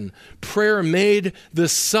heaven. Prayer made the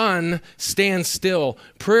sun stand still.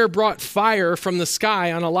 Prayer brought fire from the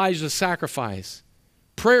sky on Elijah's sacrifice.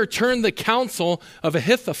 Prayer turned the counsel of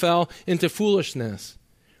Ahithophel into foolishness.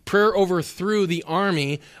 Prayer overthrew the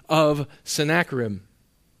army of Sennacherib.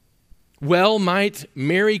 Well might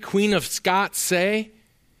Mary, Queen of Scots, say,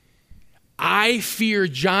 I fear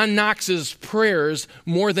John Knox's prayers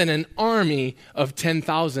more than an army of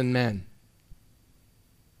 10,000 men.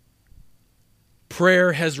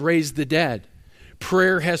 Prayer has raised the dead.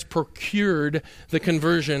 Prayer has procured the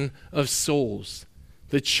conversion of souls.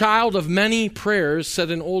 The child of many prayers,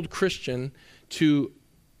 said an old Christian to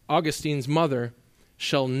Augustine's mother,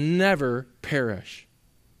 shall never perish.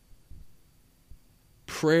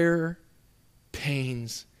 Prayer,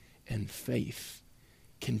 pains, and faith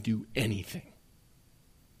can do anything.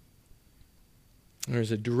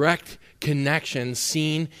 There's a direct connection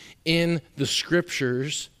seen in the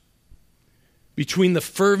Scriptures between the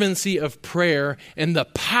fervency of prayer and the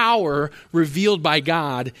power revealed by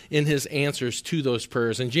God in his answers to those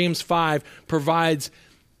prayers. And James 5 provides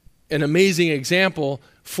an amazing example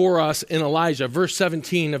for us in Elijah. Verse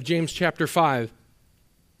 17 of James chapter 5.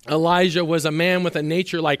 Elijah was a man with a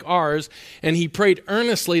nature like ours, and he prayed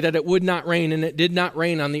earnestly that it would not rain, and it did not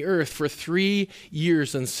rain on the earth for 3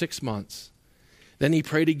 years and 6 months. Then he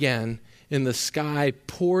prayed again, and the sky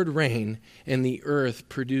poured rain, and the earth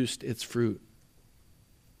produced its fruit.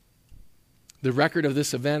 The record of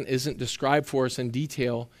this event isn't described for us in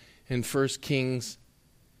detail in 1 Kings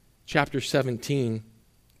chapter 17,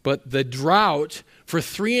 but the drought for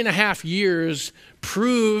 3.5 years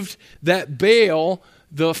proved that Baal,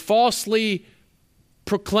 the falsely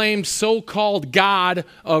proclaimed so-called god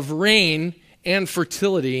of rain and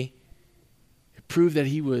fertility, it proved that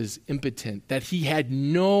he was impotent, that he had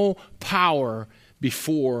no power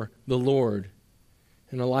before the Lord.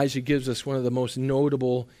 And Elijah gives us one of the most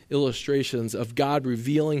notable illustrations of God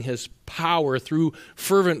revealing his power through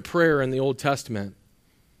fervent prayer in the Old Testament.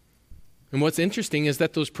 And what's interesting is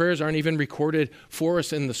that those prayers aren't even recorded for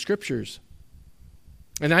us in the Scriptures.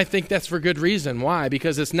 And I think that's for good reason. Why?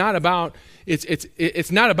 Because it's not about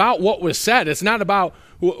what was said. It's not about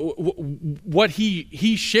what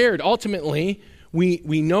he shared. Ultimately,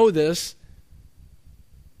 we know this,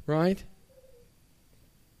 right?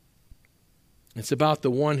 It's about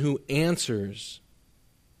the one who answers.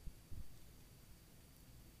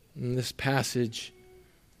 And this passage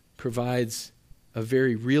provides a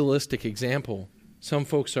very realistic example. Some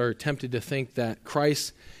folks are tempted to think that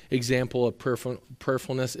Christ's example of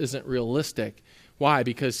prayerfulness isn't realistic. Why?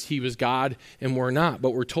 Because he was God and we're not.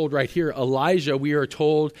 But we're told right here, Elijah, we are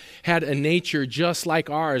told, had a nature just like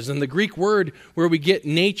ours. And the Greek word where we get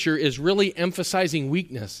nature is really emphasizing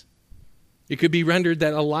weakness. It could be rendered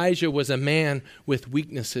that Elijah was a man with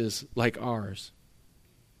weaknesses like ours.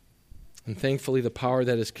 And thankfully, the power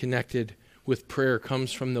that is connected with prayer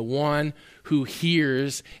comes from the one who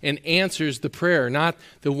hears and answers the prayer, not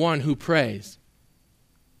the one who prays.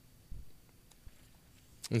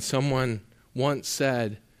 And someone once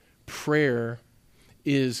said, prayer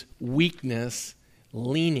is weakness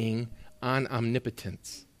leaning on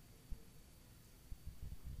omnipotence.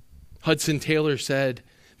 Hudson Taylor said,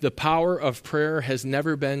 the power of prayer has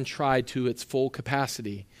never been tried to its full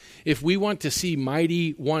capacity. If we want to see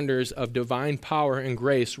mighty wonders of divine power and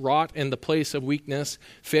grace wrought in the place of weakness,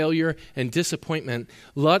 failure, and disappointment,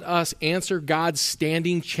 let us answer God's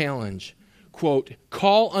standing challenge. Quote,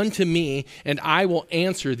 call unto me, and I will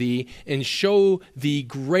answer thee, and show thee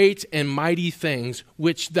great and mighty things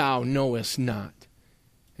which thou knowest not.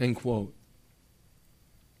 End quote.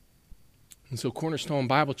 And so Cornerstone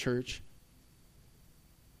Bible Church,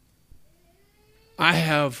 I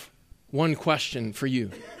have one question for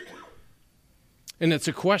you. And it's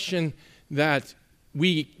a question that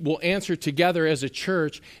we will answer together as a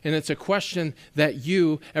church, and it's a question that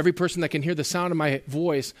you, every person that can hear the sound of my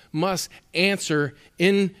voice, must answer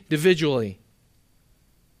individually.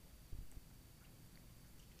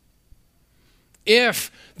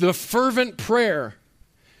 If the fervent prayer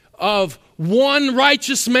of one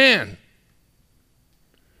righteous man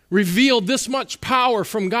revealed this much power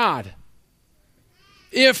from God,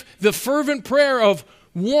 if the fervent prayer of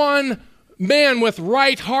one man with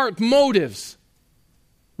right heart motives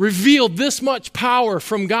revealed this much power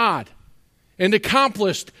from God and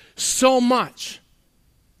accomplished so much,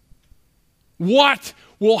 what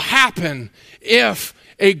will happen if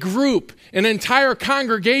a group, an entire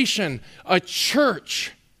congregation, a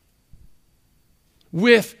church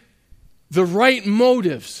with the right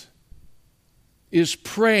motives is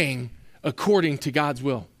praying according to God's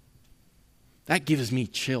will? That gives me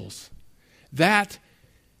chills. That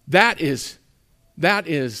is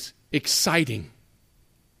exciting.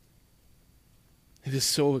 It is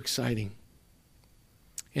so exciting.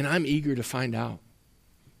 And I'm eager to find out.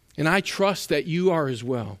 And I trust that you are as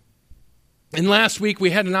well. And last week we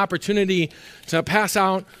had an opportunity to pass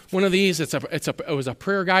out one of these. It was a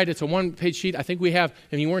prayer guide. It's a one-page sheet. I think we have,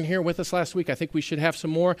 if you weren't here with us last week, I think we should have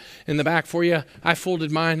some more in the back for you. I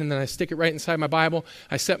folded mine and then I stick it right inside my Bible.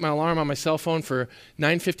 I set my alarm on my cell phone for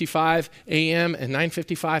 9:55 a.m. and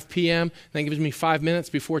 9:55 p.m. That gives me 5 minutes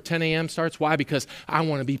before 10 a.m. starts. Why? Because I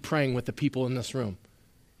want to be praying with the people in this room.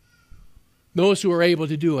 Those who are able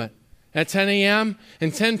to do it. At 10 a.m.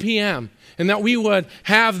 and 10 p.m. And that we would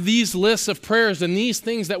have these lists of prayers and these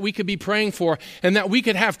things that we could be praying for, and that we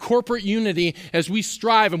could have corporate unity as we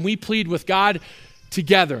strive and we plead with God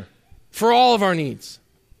together for all of our needs.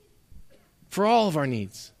 For all of our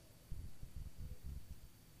needs.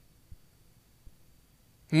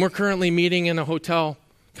 And we're currently meeting in a hotel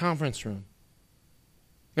conference room.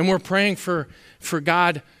 And we're praying for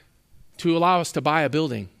God to allow us to buy a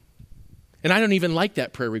building. And I don't even like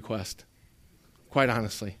that prayer request, quite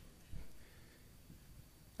honestly.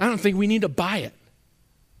 I don't think we need to buy it.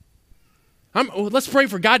 Let's pray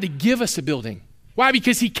for God to give us a building. Why?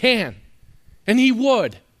 Because He can. And He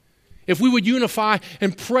would. If we would unify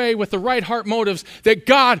and pray with the right heart motives that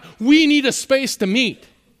God, we need a space to meet.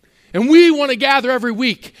 And we want to gather every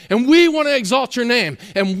week. And we want to exalt your name.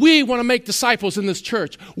 And we want to make disciples in this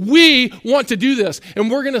church. We want to do this. And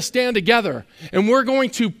we're going to stand together. And we're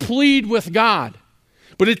going to plead with God.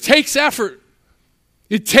 But it takes effort.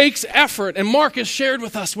 It takes effort. And Marcus shared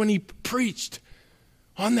with us when he preached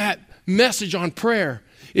on that message on prayer.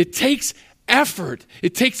 It takes effort.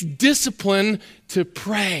 It takes discipline to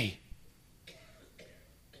pray.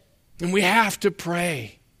 And we have to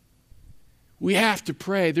pray. We have to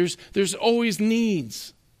pray. There's always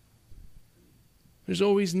needs. There's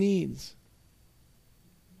always needs.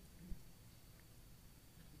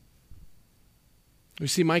 We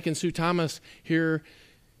see Mike and Sue Thomas here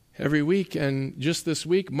every week, and just this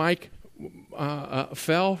week, Mike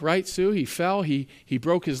fell, right, Sue? He fell. He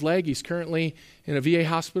broke his leg. He's currently in a VA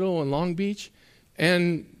hospital in Long Beach,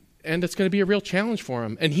 and it's going to be a real challenge for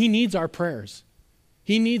him. And he needs our prayers.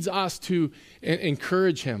 He needs us to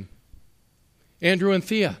encourage him. Andrew and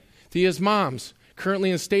Thea. Thea's mom's currently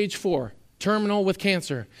in stage 4 terminal with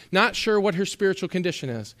cancer, not sure what her spiritual condition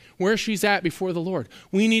is, where she's at before the Lord.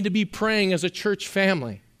 We need to be praying as a church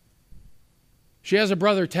family. She has a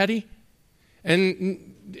brother, Teddy,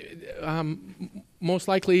 and most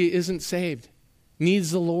likely isn't saved,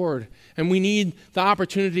 needs the Lord. And we need the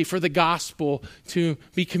opportunity for the gospel to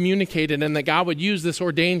be communicated, and that God would use this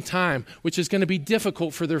ordained time, which is going to be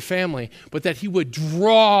difficult for their family, but that he would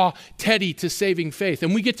draw Teddy to saving faith.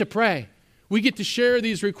 And we get to pray. We get to share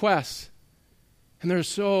these requests. And there's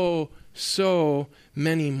so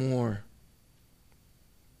many more.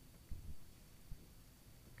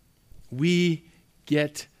 We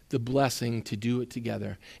get the blessing to do it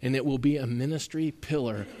together. And it will be a ministry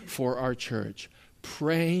pillar for our church.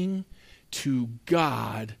 Praying to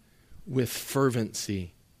God with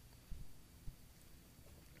fervency.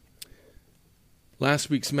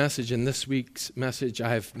 Last week's message and this week's message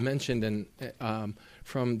I've mentioned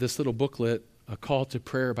from this little booklet, A Call to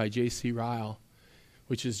Prayer by J.C. Ryle,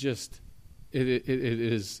 which is just, it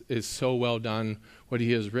is so well done, what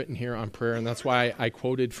he has written here on prayer, and that's why I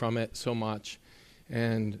quoted from it so much.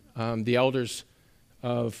 And the elders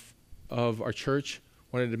of our church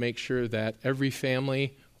wanted to make sure that every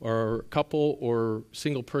family or couple or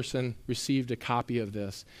single person received a copy of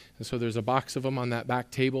this. And so there's a box of them on that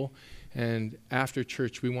back table, and after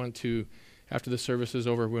church, after the service is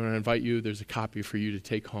over, we want to invite you. There's a copy for you to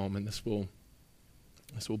take home, and this will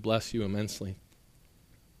bless you immensely.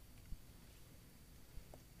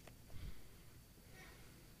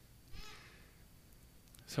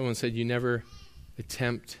 Someone said you never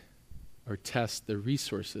attempt or test the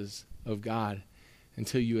resources of God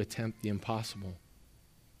until you attempt the impossible.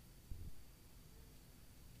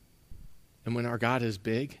 And when our God is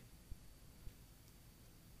big,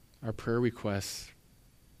 our prayer requests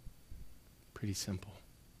pretty simple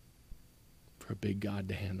for a big God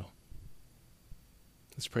to handle.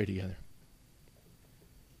 Let's pray together.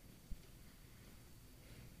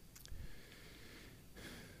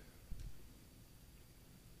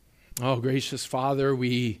 Oh, gracious Father,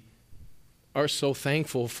 we are so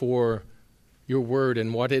thankful for your word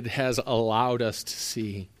and what it has allowed us to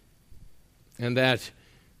see. And that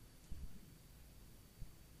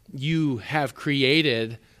you have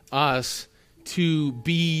created us to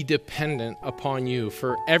be dependent upon you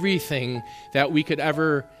for everything that we could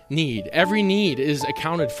ever need. Every need is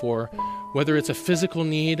accounted for, whether it's a physical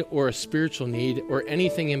need or a spiritual need or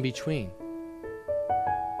anything in between.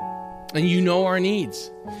 And you know our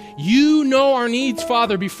needs. You know our needs,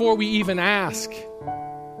 Father, before we even ask.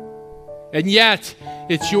 And yet,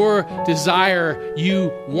 it's your desire.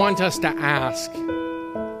 You want us to ask.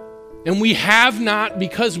 And we have not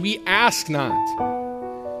because we ask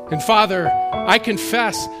not. And Father, I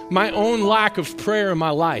confess my own lack of prayer in my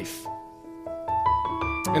life.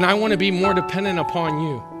 And I want to be more dependent upon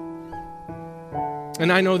you.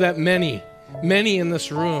 And I know that many in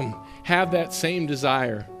this room have that same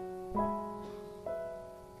desire.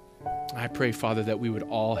 I pray, Father, that we would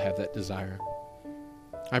all have that desire.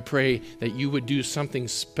 I pray that you would do something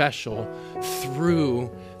special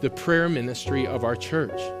through the prayer ministry of our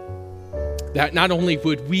church. That not only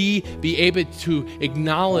would we be able to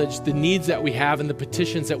acknowledge the needs that we have and the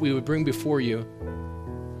petitions that we would bring before you,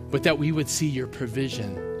 but that we would see your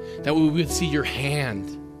provision, that we would see your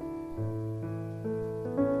hand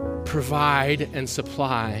provide and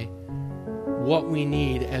supply what we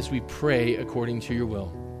need as we pray according to your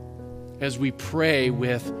will. As we pray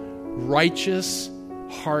with righteous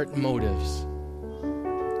heart motives.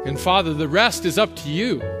 And Father, the rest is up to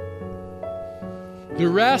you. The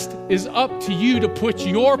rest is up to you to put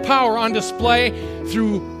your power on display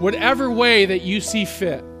through whatever way that you see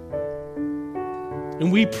fit.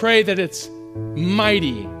 And we pray that it's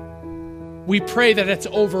mighty. We pray that it's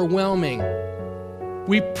overwhelming.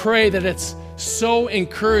 We pray that it's so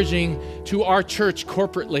encouraging to our church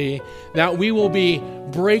corporately that we will be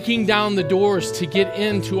breaking down the doors to get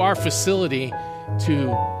into our facility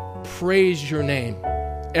to praise your name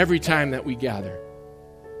every time that we gather.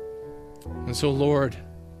 And so, Lord,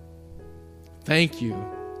 thank you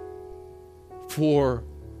for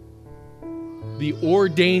the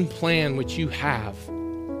ordained plan which you have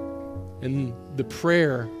in the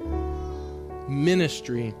prayer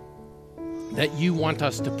ministry that you want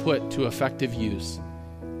us to put to effective use.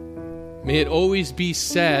 May it always be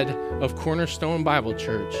said of Cornerstone Bible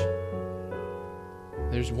Church,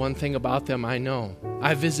 there's one thing about them I know.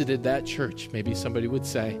 I visited that church, maybe somebody would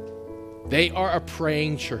say. They are a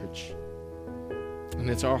praying church. And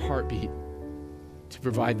it's our heartbeat to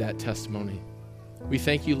provide that testimony. We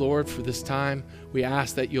thank you, Lord, for this time. We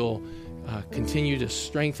ask that you'll continue to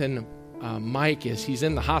strengthen Mike as he's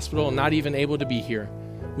in the hospital and not even able to be here.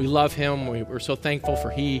 We love him. We're so thankful for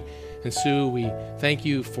he and Sue. We thank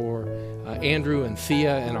you for Andrew and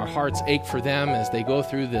Thea, and our hearts ache for them as they go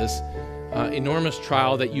through this enormous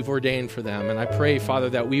trial that you've ordained for them. And I pray, Father,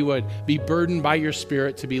 that we would be burdened by your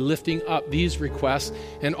Spirit to be lifting up these requests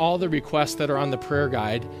and all the requests that are on the prayer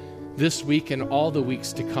guide this week and all the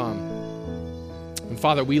weeks to come. And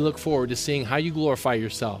Father, we look forward to seeing how you glorify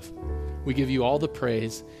yourself. We give you all the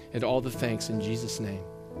praise and all the thanks in Jesus' name.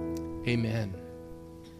 Amen.